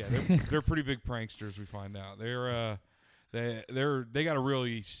 They're pretty big pranksters. We find out they got a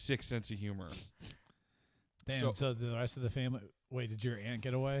really sick sense of humor. Damn. So the rest of the family. Wait, did your aunt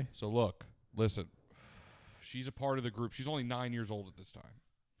get away? So look, listen. She's a part of the group. She's only 9 years old at this time.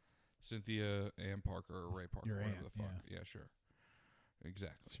 Cynthia Ann Parker or Ray Parker, Your whatever aunt, the fuck. Yeah, sure.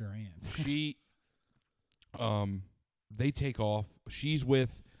 Exactly. It's your aunt. She, they take off. She's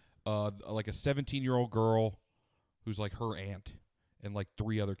with, like a 17-year-old girl, who's like her aunt, and like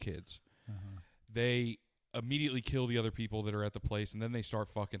 3 other kids. They immediately kill the other people that are at the place, and then they start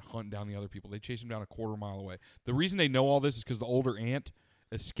fucking hunting down the other people. They chase them down a quarter mile away. The reason they know all this is because the older aunt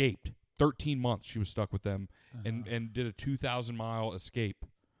escaped. 13 months she was stuck with them, and did a 2,000-mile escape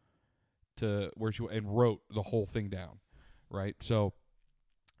to where she and wrote the whole thing down, right? So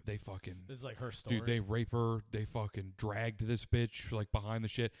they fucking This is like her story. dude, they rape her. They fucking dragged this bitch like behind the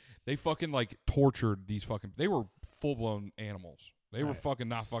shit. They fucking like tortured these fucking. They were full blown animals. They were fucking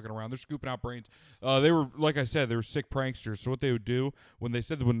not fucking around. They're scooping out brains. They were, like I said, they were sick pranksters. So what they would do when they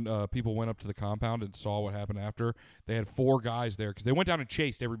said that when people went up to the compound and saw what happened after, they had 4 guys there because they went down and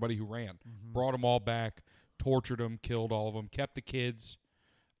chased everybody who ran, brought them all back, tortured them, killed all of them, kept the kids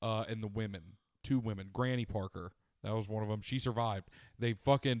and the women, 2 women. Granny Parker, that was one of them. She survived. They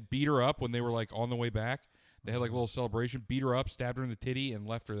fucking beat her up when they were like on the way back. They had like a little celebration, beat her up, stabbed her in the titty, and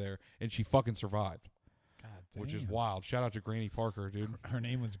left her there, and she fucking survived. God Which is damn. wild. Shout out to Granny Parker, dude. Her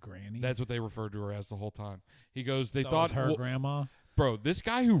name was Granny. That's what they referred to her as the whole time. He goes, they So thought was her well, grandma. bro, this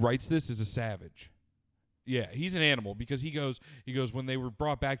guy who writes this is a savage. Yeah, he's an animal because he goes when they were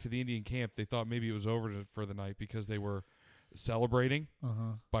brought back to the Indian camp, they thought maybe it was over for the night because they were celebrating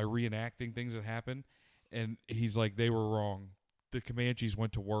by reenacting things that happened, and he's like, they were wrong. The Comanches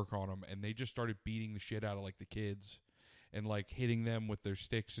went to work on them, and they just started beating the shit out of like the kids, and like hitting them with their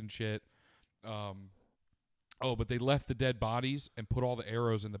sticks and shit. But they left the dead bodies and put all the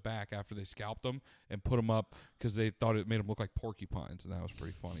arrows in the back after they scalped them and put them up because they thought it made them look like porcupines, and that was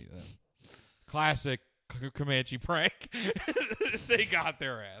pretty funny to them. Classic Comanche prank. They got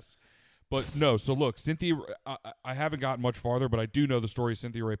their ass. But no, so look, Cynthia, I haven't gotten much farther, but I do know the story of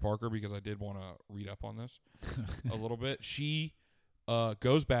Cynthia Ray Parker because I did want to read up on this a little bit. She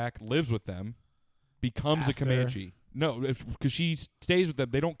goes back, lives with them, becomes a Comanche. No, because she stays with them.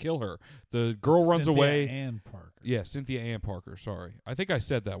 They don't kill her. The girl runs Cynthia away. Ann Parker. Yeah, Cynthia Ann Parker. Sorry. I think I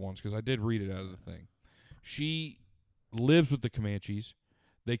said that once because I did read it out of the thing. She lives with the Comanches.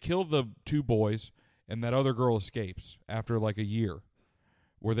 They kill the 2 boys, and that other girl escapes after like a year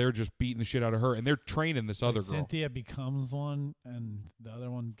where they're just beating the shit out of her, and they're training this other girl. Cynthia becomes one, and the other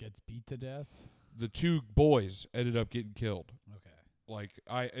one gets beat to death. The 2 boys ended up getting killed. Okay. Like,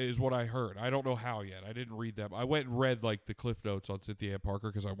 is what I heard. I don't know how yet. I didn't read them. I went and read like the cliff notes on Cynthia Ann Parker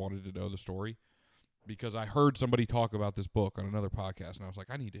because I wanted to know the story. Because I heard somebody talk about this book on another podcast, and I was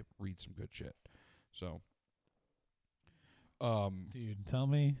like, I need to read some good shit. So, dude, tell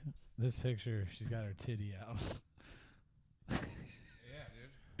me this picture. She's got her titty out.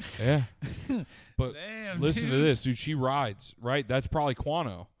 yeah. But Damn, listen to dude. this, dude. She rides, right? That's probably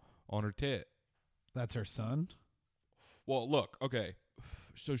Quano on her tit. That's her son. Well, look, okay.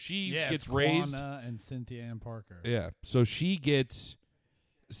 So she Yeah, gets it's raised. Quanah and Cynthia Ann Parker. Yeah. So she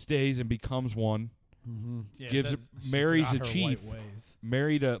stays and becomes one. Mm-hmm. Yeah, marries a her chief. White ways.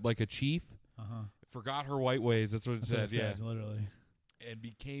 Married a chief. Uh-huh. Forgot her white ways. That's what it That's said. what it Yeah. said, literally. And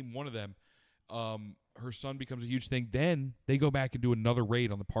became one of them. Her son becomes a huge thing. Then they go back and do another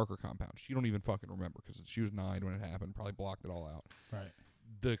raid on the Parker compound. She don't even fucking remember because she was 9 when it happened. Probably blocked it all out. Right.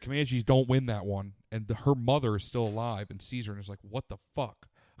 The Comanches don't win that one, and her mother is still alive and sees her and is like, "What the fuck?"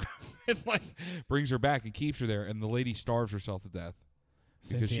 And like brings her back and keeps her there. And the lady starves herself to death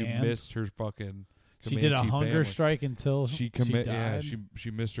because Cynthia she Ann? missed her fucking. She did a Comanche hunger family. strike until she died. Yeah, she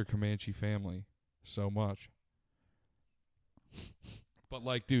missed her Comanche family so much. But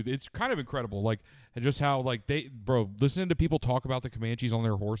like, dude, it's kind of incredible. Like, just how like listening to people talk about the Comanches on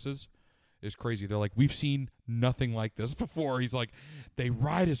their horses is crazy. They're like, we've seen nothing like this before. He's like, they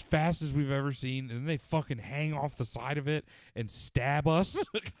ride as fast as we've ever seen, and then they fucking hang off the side of it and stab us.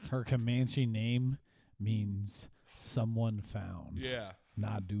 Her Comanche name means someone found. Yeah.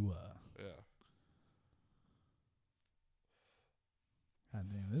 Nadua. Yeah. God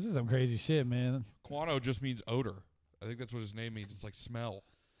damn, this is some crazy shit, man. Quano just means odor. I think that's what his name means. It's like smell.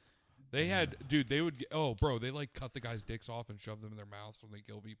 They had, dude, they would, they like cut the guys' dicks off and shove them in their mouths when they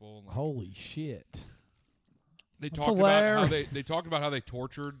kill people. And, like, Holy shit. They That's talked about how hilarious. they talked about how they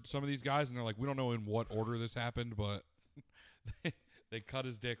tortured some of these guys, and they're like, we don't know in what order this happened, but they cut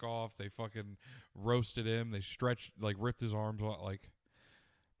his dick off. They fucking roasted him. They ripped his arms off. Like,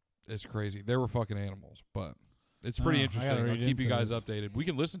 it's crazy. They were fucking animals, but it's pretty I interesting. gotta I'll read keep you into guys this. updated. We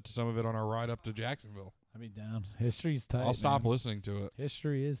can listen to some of it on our ride up to Jacksonville. I'd be down. History's tight. I'll stop man. listening to it,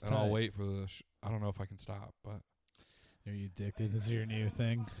 History is and tight. I'll wait for I don't know if I can stop, but Are you addicted? This is your new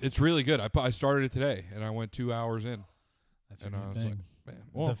thing. it's really good. I started it today, and I went 2 hours in. That's your And I new was thing. like,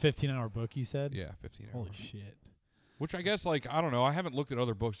 man, It's a 15-hour book, you said? yeah, 15 hours. Holy shit. Which I guess, like, I don't know. I haven't looked at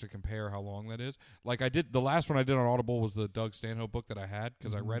other books to compare how long that is. Like, I did, the last one I did on Audible was the Doug Stanhope book that I had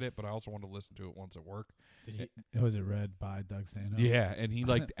because I read it, but I also wanted to listen to it once at work. Was it read by Doug Stanhope? Yeah, and he,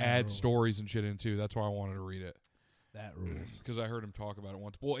 like, That adds rules. stories and shit in, too. That's why I wanted to read it. That rules. Because I heard him talk about it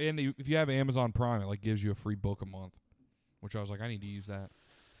once. Well, and if you have Amazon Prime, it, like, gives you a free book a month, which I was like, I need to use that.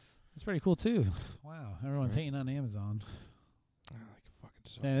 That's pretty cool, too. Wow. Everyone's Right. hating on Amazon. I like it fucking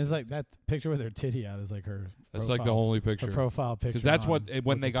so. Man, it's like that picture with her titty out is like her That's profile, like the only her picture. profile picture. Because that's on what,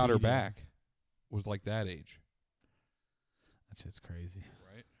 when they got her Wikipedia. back, was like that age. That shit's crazy.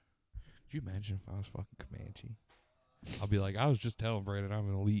 Right? Could you imagine if I was fucking Comanche? I'll be like, I was just telling Brandon I'm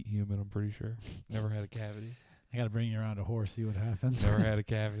an elite human, I'm pretty sure. Never had a cavity. I got to bring you around a horse, see what happens. Never had a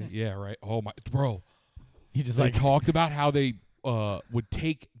cavity. Yeah, right. Oh, my. Bro, You just they like talked about how they would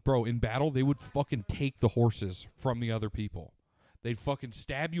take, in battle, they would fucking take the horses from the other people. They'd fucking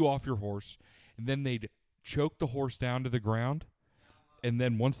stab you off your horse, and then they'd choke the horse down to the ground. And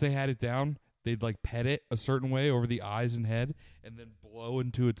then once they had it down, they'd like pet it a certain way over the eyes and head, and then blow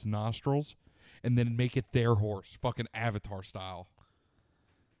into its nostrils, and then make it their horse, fucking Avatar style.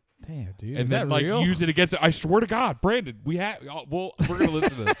 damn, dude. And is then that like real? use it against it. I swear to God, Brandon, we're gonna listen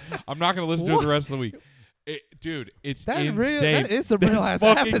to this. I'm not gonna listen to it the rest of the week. Dude, it's That insane. real, that is some real ass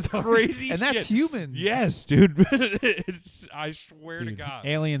fucking Avatar crazy and that's shit. humans. Yes, dude. I swear to Dude, God.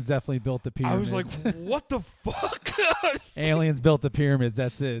 aliens definitely built the I pyramids. was like, what the fuck? aliens built the pyramids.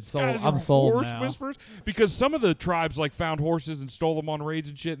 That's it. So Guys I'm are sold horse now. whisperers because some of the tribes like found horses and stole them on raids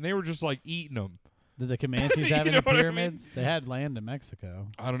and shit, and they were just like eating them. Did the Comanches You have know any what I mean? pyramids? They had land in Mexico.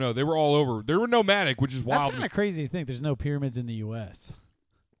 I don't know. They were all over. They were nomadic, which is That's wild. kind of crazy to think. There's no pyramids in the U.S.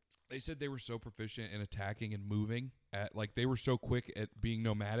 They said they were so proficient in attacking and moving at like they were so quick at being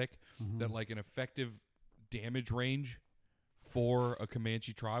nomadic that like an effective damage range for a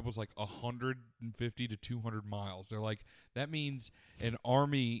Comanche tribe was like 150 to 200 miles. They're like, that means an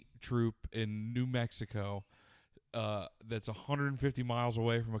army troop in New Mexico that's 150 miles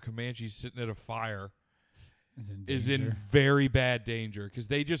away from a Comanche sitting at a fire is in very bad danger because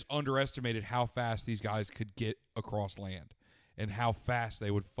they just underestimated how fast these guys could get across land and how fast they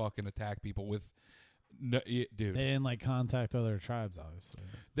would fucking attack people with. Dude, They didn't like contact other tribes, obviously.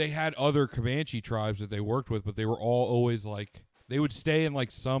 they had other Comanche tribes that they worked with, but they were all always like they would stay in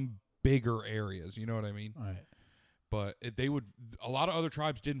like some bigger areas. You know what I mean? All right. But they would. A lot of other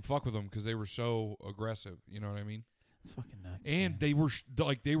tribes didn't fuck with them because they were so aggressive. You know what I mean? It's fucking nuts. And man. they were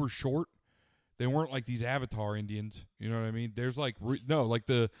they were short. They weren't like these Avatar Indians. You know what I mean? There's like no like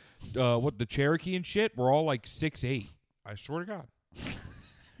the the Cherokee and shit were all like 6'8". I swear to God,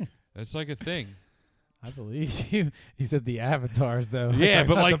 that's like a thing. I believe you. He said the avatars, though. Yeah,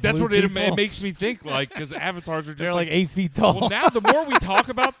 but Not like the that's blue what it people. makes me think like because avatars are just They're like 8 feet tall. Well, now the more we talk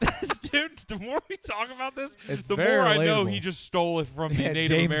about this, dude, the more we talk about this, It's the very more I know relatable. he just stole it from the Yeah, Native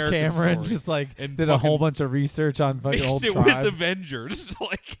James American Cameron story just like and did a whole fucking bunch of research on fucking mixed old it tribes. with Avengers.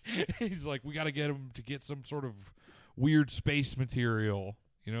 Like he's like, we got to get him to get some sort of weird space material.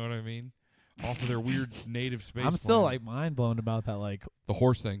 You know what I mean? Off of their weird native space. I'm still planet. like mind blown about that. Like, the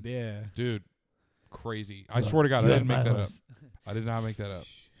horse thing, yeah, dude. Crazy. I swear to God, I You didn't had make my that up. horse. I did not make that up.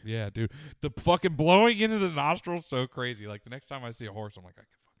 Yeah, dude. The fucking blowing into the nostrils so crazy. Like the next time I see a horse, I'm like,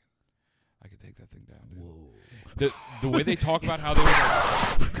 I can take that thing down, dude. The way they talk about how they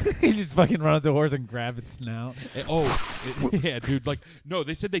were like, He just fucking runs the horse and grab its snout. yeah, dude. Like, no,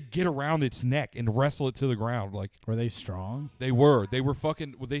 they said they'd get around its neck and wrestle it to the ground. Like, Were they strong? they were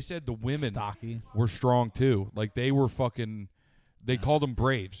fucking. Well, they said the women Stocky. were strong too. Like, they were fucking. They called them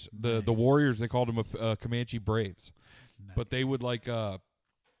braves. The warriors. They called them Comanche braves. But they would like.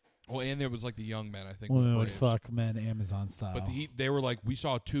 Well, and there was like the young men. I think. Women was would braves. fuck men Amazon style. But they were like, we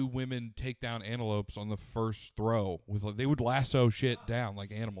saw 2 women take down antelopes on the first throw. With like, they would lasso shit down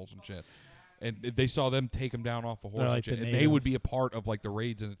like animals and shit. And they saw them take them down off a horse like and shit. the And they native- would be a part of like the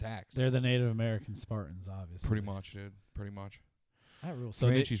raids and attacks. They're the Native American Spartans, obviously. Pretty much, dude. Pretty much. That rules. So,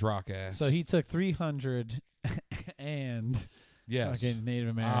 Comanches rock ass. so he took 300 and yes. fucking Native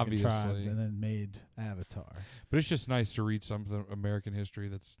American tribes Obviously. and then made Avatar. But it's just nice to read some of the American history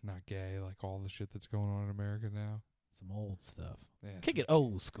that's not gay, like all the shit that's going on in America now. Some old stuff. Yeah, Kick it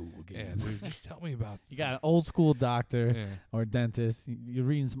old school Yeah, again. dude. Just tell me about You got an old school doctor Yeah. or dentist. You're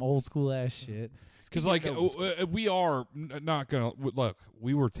reading some old school ass shit. Because, like, we are not going to... Look,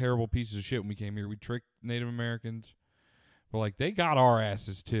 we were terrible pieces of shit when we came here. We tricked Native Americans. But, like, they got our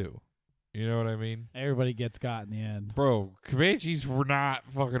asses, too. You know what I mean? Everybody gets got in the end. Bro, Comanches were not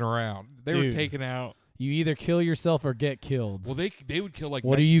fucking around. They were Dude. taken out. You either kill yourself or get killed. Well, they would kill, like,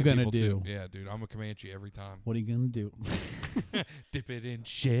 What are you Mexican gonna people, do? too. Yeah, dude, I'm a Comanche every time. What are you gonna do? Dip it in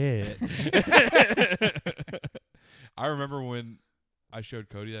shit. I remember when I showed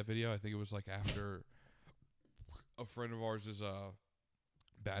Cody that video. I think it was like after a friend of ours'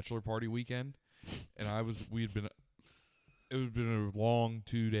 bachelor party weekend, and it had been a long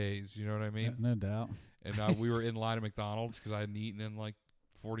 2 days. You know what I mean? No doubt. And we were in line at McDonald's because I hadn't eaten in like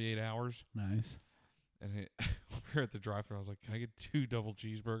 48 hours. Nice. And we were at the drive-thru. I was like, "Can I get 2 double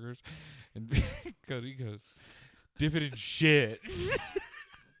cheeseburgers?" And Cody goes, "Dip it in shit." And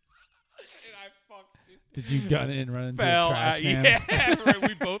I fucked it. Did you gun it and run into Fell a trash out. can? Yeah, right,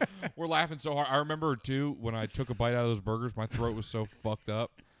 we both were laughing so hard. I remember too when I took a bite out of those burgers, my throat was so fucked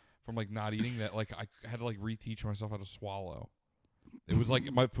up from like not eating that like I had to like reteach myself how to swallow. It was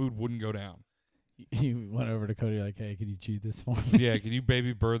like my food wouldn't go down. You went over to Cody like, "Hey, can you chew this for me?" Yeah, can you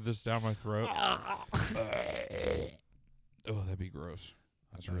baby bird this down my throat? Oh, that'd be gross.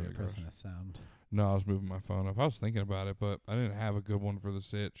 That's I thought you really were gross. pressing a sound. No, I was moving my phone up. I was thinking about it, but I didn't have a good one for the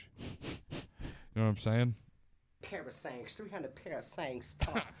sitch. You know what I'm saying? Pair of sayings, 300 pair of sayings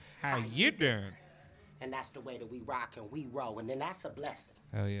talk. How you doing? And that's the way that we rock and we roll, and then that's a blessing.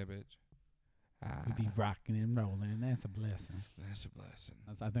 Hell yeah, bitch. We be rocking and rolling, and that's a blessing. That's a blessing.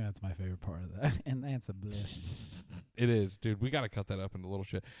 I think that's my favorite part of that. And that's a blessing. It is, dude. We got to cut that up into little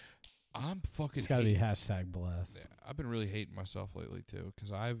shit. I'm fucking. It's got to be hating- hashtag blessed. Yeah, I've been really hating myself lately too,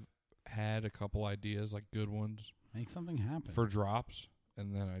 because I've had a couple ideas, like good ones, Make something happen. for drops,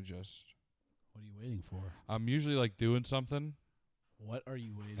 and then I just. What are you waiting for? I'm usually like doing something, What are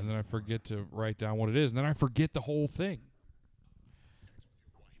you waiting and then I for? forget to write down what it is, and then I forget the whole thing.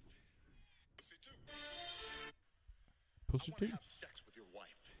 Pussy too.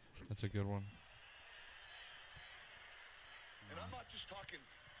 That's a good one. And I'm not just talking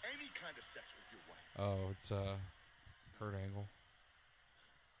any kind of sex with your wife. Oh, it's Kurt Angle.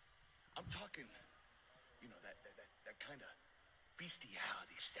 I'm talking, that kind of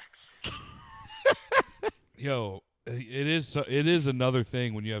bestiality sex. Yo, it is another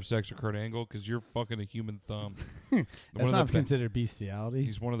thing when you have sex with Kurt Angle because you're fucking a human thumb. That's not considered bestiality.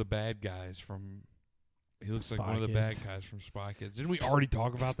 He's one of the bad guys from. He looks like Spy one of the bad Kids. guys from Spy Kids. Didn't we already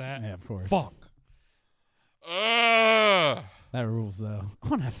talk about that? Yeah, of course. Fuck. That rules, though. I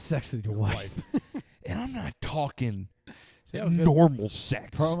want to have sex with your wife. And I'm not talking See how good normal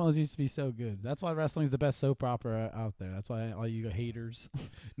sex. promos used to be so good. That's why wrestling's the best soap opera out there. That's why all you haters.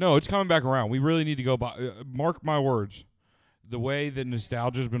 No, it's coming back around. We really need to go by. Mark my words. The way that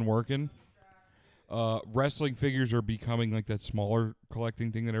nostalgia's been working, wrestling figures are becoming like that smaller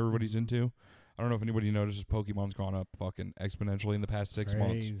collecting thing that everybody's into. I don't know if anybody notices Pokemon's gone up fucking exponentially in the past 6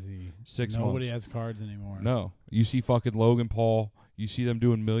 months. Crazy. 6 Nobody months. has cards anymore. No. You see fucking Logan Paul. You see them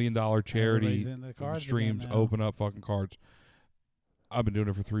doing $1 million charity Everybody's into cards streams, again now. open up fucking cards. I've been doing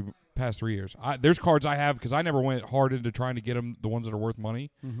it for past 3 years. There's cards I have because I never went hard into trying to get them, the ones that are worth money,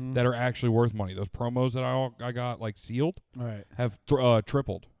 that are actually worth money. Those promos that I got like sealed Right. have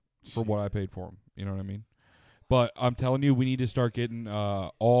tripled for what I paid for them. You know what I mean? But I'm telling you, we need to start getting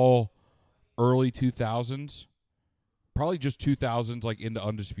all early 2000s, probably just 2000s, like into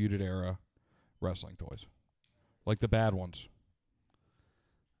Undisputed Era wrestling toys, like the bad ones.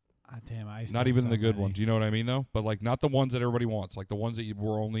 Damn, I used to Not have even so the good many. ones. You know what I mean, though? But like not the ones that everybody wants, like the ones that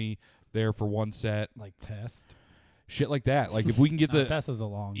were only there for one set, Like Test. shit like that. Like if we can get No, the Test was a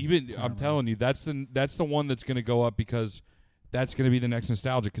long. even, term, I'm telling you, that's the one that's going to go up because that's going to be the next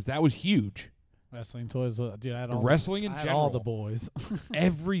nostalgia because that was huge. Wrestling toys, dude. I had all Wrestling in I had all the general. boys.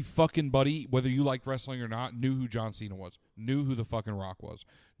 Every fucking buddy, whether you liked wrestling or not, knew who John Cena was, knew who the fucking Rock was,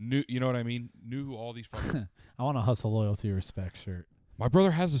 knew, you know what I mean? Knew who all these fucking. I want a Hustle Loyalty Respect shirt. My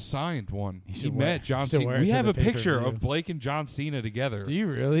brother has a signed one. You He should wear- met John you should Cena. wear it We to have the a picture pay-per-view. of Blake and John Cena together. Do you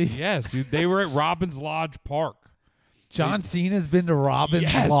really? Yes, dude. They were at Robbins Lodge Park. John Cena's been to Robbins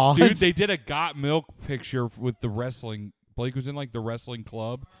Yes, Lodge. dude. They did a Got Milk picture with the wrestling. Blake was in like the wrestling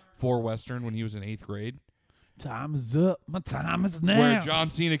club for Western when he was in 8th grade. Time's up. My time is now. Where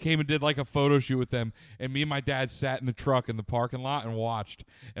John Cena came and did like a photo shoot with them, and me and my dad sat in the truck in the parking lot and watched.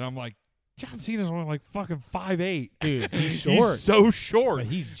 And I'm like, John Cena's only like fucking 5'8". Dude, he's short. He's so short. But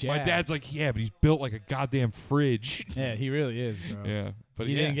he's My jacked. dad's like, yeah, but he's built like a goddamn fridge. Yeah, he really is, bro. Yeah, but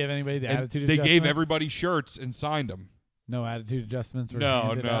he yeah. didn't give anybody the And attitude they adjustment. gave everybody shirts and signed them. No attitude adjustments. Were No.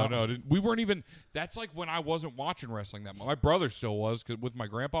 handed out. We weren't even. That's like when I wasn't watching wrestling that much. My brother still was, 'cause with my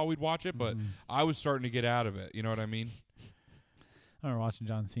grandpa we'd watch it, but I was starting to get out of it. You know what I mean? I remember watching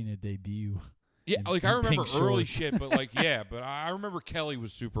John Cena debut. Yeah, in- like in I remember pink early shorts. shit, but like yeah, but I remember Kelly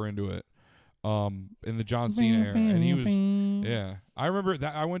was super into it. In the John Cena era, and he was yeah. I remember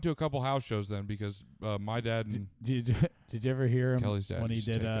that I went to a couple house shows then because my dad and Did you ever hear him Kelly's dad when he used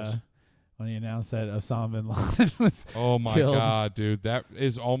to did take us. when he announced that Osama bin Laden was oh my killed? god, dude, that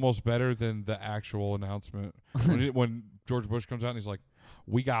is almost better than the actual announcement when George Bush comes out and he's like,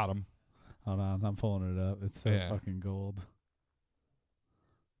 "We got him." Hold on, I'm pulling it up. It's so Yeah. fucking gold.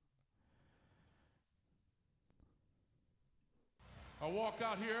 I walk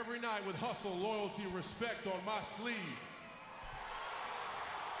out here every night with hustle, loyalty, respect on my sleeve.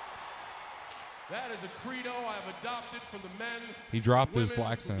 That is a credo I have adopted from the men He dropped and his women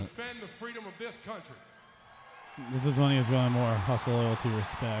black who accent. defend the freedom of this country. This is when he was going more hustle, loyalty,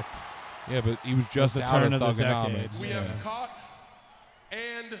 respect. Yeah, but he was just the out turn of of the Thugonomics. decade. We Yeah. have caught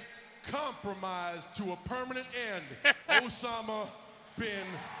and compromised to a permanent end Osama bin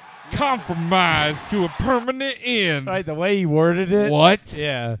Compromise to a permanent end. Right, the way he worded it. What?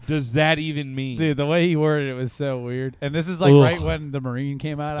 Yeah. Does that even mean? Dude, the way he worded it was so weird. And this is like Ugh. right when the Marine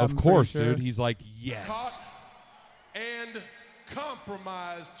came out. Of I'm course, pretty sure. dude. He's like, yes. caught and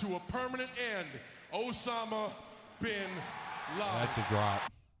compromised to a permanent end Osama bin Laden. That's a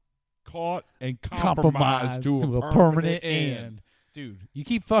drop. Caught and compromised compromised to a permanent end. Dude, you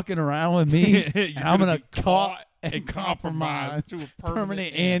keep fucking around with me, You're and I'm gonna gonna be caught caught and and compromise compromised to a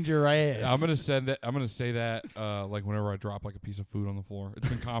permanent permanent and your ass. I'm gonna send that. I'm gonna say that like whenever I drop like a piece of food on the floor. It's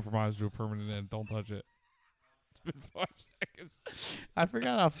been compromised to a permanent end. Don't touch it. It's been 5 seconds. I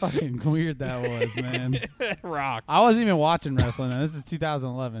forgot how fucking weird that was, man. Rocks. I wasn't even watching wrestling. Then. This is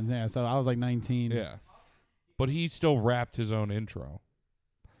 2011, yeah. So I was like 19. Yeah, but he still rapped his own intro.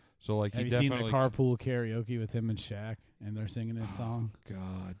 So like Have he you seen the definitely. carpool karaoke with him and Shaq, and they're singing his song?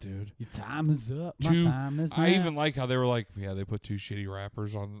 God, dude. Your time is up. My time is now. I even like how they were like, yeah, they put two shitty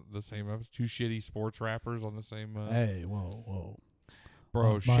rappers on the same episode. Two shitty sports rappers on the same. Hey, whoa.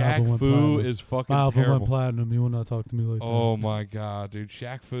 Bro, My album Shaq went Fu platinum. is fucking My album went terrible. platinum. You will not talk to me like that. Oh my god, dude,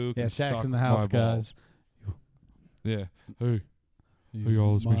 Shaq Fu. Yeah, can Shaq's suck in the my house, balls. guys. Yeah. Hey, Hey,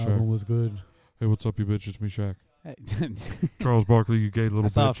 y'all, it's my me, Shaq. album was good. hey, what's up, you bitch? It's me, Shaq. Hey, Charles Barkley, you gay little I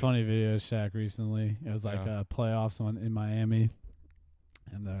saw a bitch. funny video of Shaq recently. It was like Yeah. playoffs in Miami,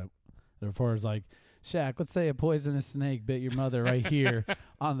 and the reporter's like, "Shaq, let's say a poisonous snake bit your mother right here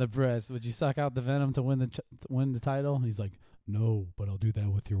on the breast. Would you suck out the venom to win the title?" And he's like, "No, but I'll do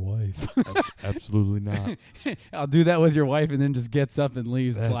that with your wife." Absolutely not. I'll do that with your wife, and then just gets up and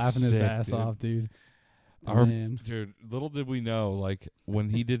leaves, That's laughing his sick, ass dude. off, dude. Our- dude, little did we know, like,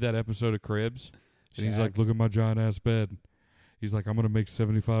 when he did that episode of Cribs, and he's like, Shaq. look at my giant-ass bed. He's like, I'm going to make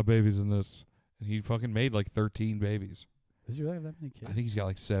 75 babies in this. And he fucking made, like, 13 babies. Does he really have that many kids? I think he's got,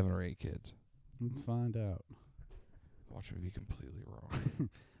 like, 7 or 8 kids. Let's find out. Watch me be completely wrong.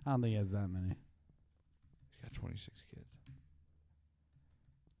 I don't think he has that many. He's got 26 kids.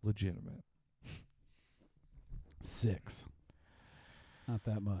 Legitimate. 6. Not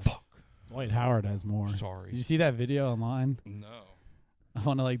that much. Fuck. Dwight Howard has more. Sorry. Did you see that video online? No.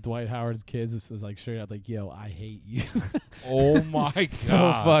 One of like Dwight Howard's kids was like straight up like, "Yo, I hate you." Oh, my God. So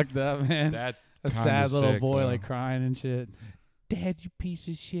fucked up, man. That A kinda sad little sick, boy though. like crying and shit. Dad, you piece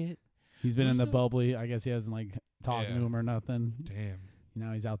of shit. He's been Who's in the the- bubbly. I guess he hasn't like talking Yeah. to him or nothing. Damn.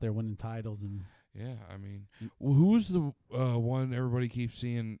 Now he's out there winning titles and Yeah, I mean, who's the one everybody keeps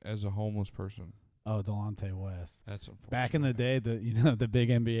seeing as a homeless person? Delonte West. That's unfortunate. Back in the day, the big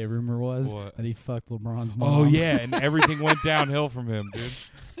NBA rumor was What? that he fucked LeBron's mom. Oh yeah, and everything went downhill from him,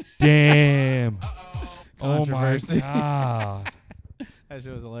 dude. Damn. Oh my Controversy. god. That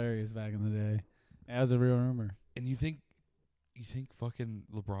shit was hilarious back in the day. That was a real rumor. And you think fucking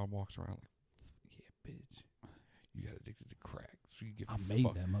LeBron walks around like, yeah, bitch, you got addicted to crack. So you get I made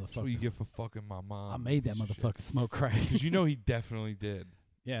that That's what motherfucker. you get for fucking my mom. I made that motherfucker smoke crack. Because you know he definitely did.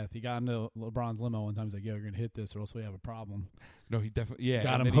 Yeah, he got into LeBron's limo one time. He's like, "Yo, you're gonna hit this, or else we have a problem." No, he definitely Got and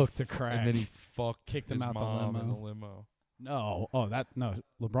him then he hooked to crack. And then he fucked Kicked his him out the mom in the limo. limo. No,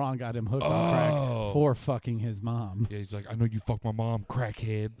 LeBron got him hooked on crack for fucking his mom. Yeah, he's like, I know you fucked my mom,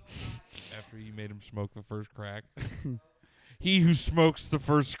 crackhead. After he made him smoke the first crack. He who smokes the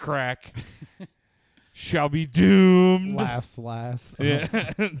first crack shall be doomed. Laughs last.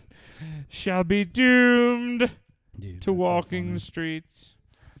 Yeah. Shall be doomed Dude, to that's so walking funny. the streets.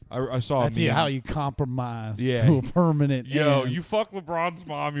 I saw That's a meme. how you compromise Yeah. to a permanent Yo, end. you fuck LeBron's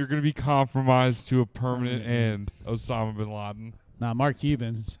mom, you're going to be compromised to a permanent Permanent end. Osama bin Laden. Nah, Mark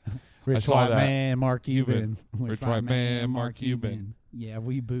Cuban. Rich saw white that. man, Mark Cuban. Cuban. Rich white man, Mark Cuban. Yeah,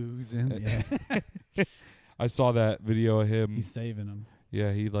 we boozing. Yeah. I saw that video of him. He's saving him.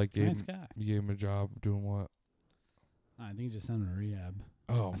 Yeah, he like gave Nice him, guy. he gave him a job doing what? I think he just sent him to rehab.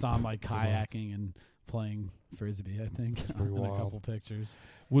 Oh, I saw him like good luck. kayaking and playing frisbee, I think, That's pretty in a wild. couple pictures.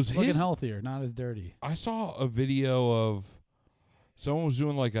 Was Looking his? healthier, not as dirty. I saw a video of someone was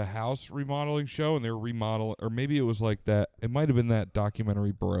doing like a house remodeling show, and they were remodeling, or maybe it was like that. It might have been that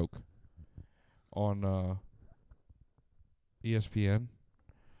documentary Broke on ESPN.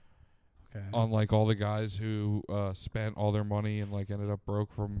 Okay. On like all the guys who spent all their money and like ended up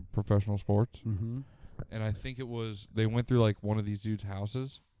broke from professional sports. Mm-hmm. And I think it was they went through like one of these dudes'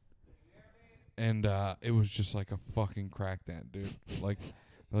 houses, and it was just like a fucking crack den, dude.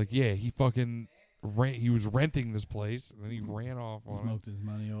 like yeah, he fucking he was renting this place, and then he ran off on Smoked his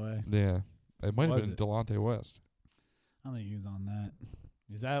money away. it. Yeah, it might have Was been it? Delonte West. I don't think he was on that.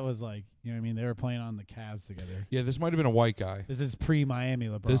 Because that was like, you know what I mean? They were playing on the Cavs together. Yeah, this might have been a white guy. This is pre-Miami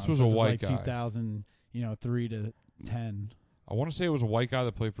LeBron. This was so a is white like guy. 2003 to 10. I want to say it was a white guy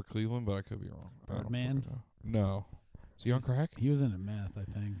that played for Cleveland, but I could be wrong. I don't Birdman? fucking know. No, is he on crack? He was into meth, I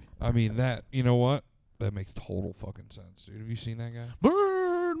think. I mean that. You know what? That makes total fucking sense, dude. Have you seen that guy?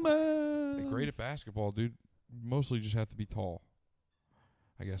 Birdman! They're great at basketball, dude. Mostly just have to be tall.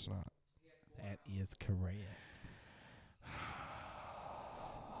 I guess not. That is correct.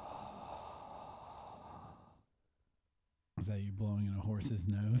 Is that you blowing in a horse's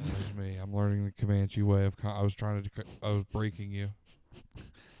nose? That was me. I'm learning the Comanche way of. I was trying to. I was breaking you.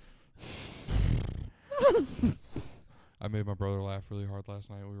 I made my brother laugh really hard last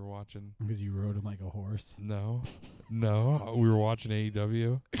night. We were watching. Because you rode him like a horse. No. We were watching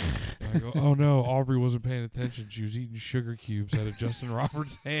AEW. And I go, oh no, Aubrey wasn't paying attention. She was eating sugar cubes out of Justin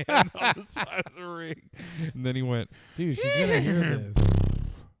Roberts' hand on the side of the ring. And then he went, Dude, she's going to hear this.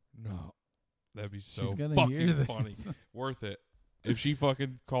 no. That'd be so She's gonna hear fucking this. funny. Worth it. If she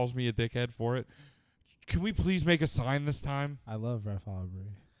fucking calls me a dickhead for it, can we please make a sign this time? I love Ref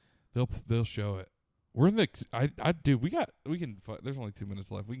Aubrey. They'll show it. We're in the. Dude, we can. There's only 2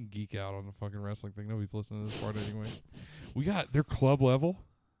 minutes left. We can geek out on the fucking wrestling thing. Nobody's listening to this part anyway. We got their club level.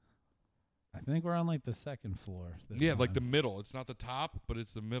 I think we're on like the second floor. Yeah, like the middle. It's not the top, but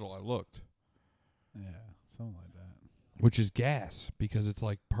it's the middle. I looked. Yeah, something like that. Which is gas because it's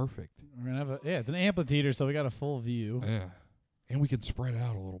like perfect. We're gonna have it's an amphitheater, so we got a full view. Yeah, and we can spread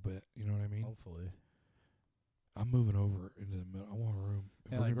out a little bit. You know what I mean? Hopefully. I'm moving over into the middle. I want a room.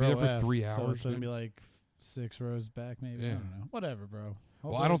 If Yeah, we're like gonna be there row for 3 F, hours, so it's gonna dude. be like 6 rows back, maybe. I Yeah. don't know. Whatever, bro. Well,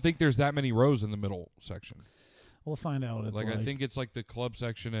 Hopefully I don't it's- think there's that many rows in the middle section. We'll find out what it's like. I think it's like the club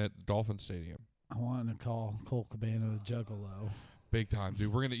section at Dolphin Stadium. I wanted to call Colt Cabana the Juggalo. Big time,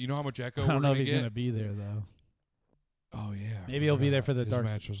 dude. We're gonna. You know how much echo I we're don't know gonna if he's get? gonna be there though. Oh yeah. I Maybe he'll be forgot. there for the His Dark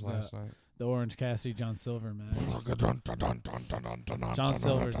match was last night. The Orange Cassidy John Silver match. John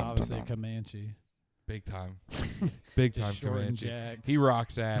Silver's obviously a Comanche. Big time. Big time Just short and Comanche. jacked. He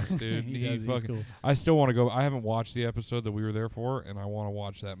rocks ass, dude. He does, he's fucking. cool. I still want to go. I haven't watched the episode that we were there for, and I want to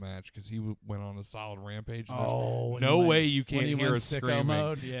watch that match because he went on a solid rampage. And there's no way you can't hear us screaming.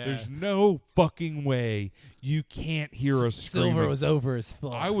 Mode? Yeah. There's no fucking way you can't hear us screaming. Silver was over his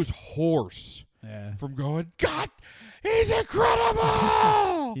fuck. I was hoarse Yeah. from going, God, he's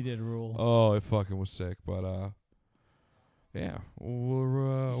incredible. He did rule. Oh, it fucking was sick, but yeah,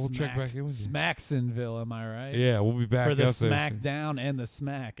 we'll check back in with you. Smacksonville, am I right? Yeah, we'll be back For the up there soon. Smackdown and the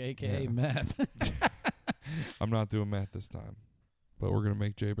Smack, a.k.a. Yeah. meth. I'm not doing math this time, but we're gonna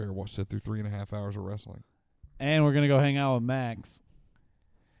make Jay Bear sit through 3.5 hours of wrestling. And we're going to go hang out with Max.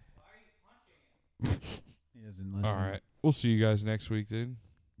 He doesn't listen. All right, we'll see you guys next week, dude.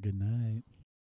 Good night.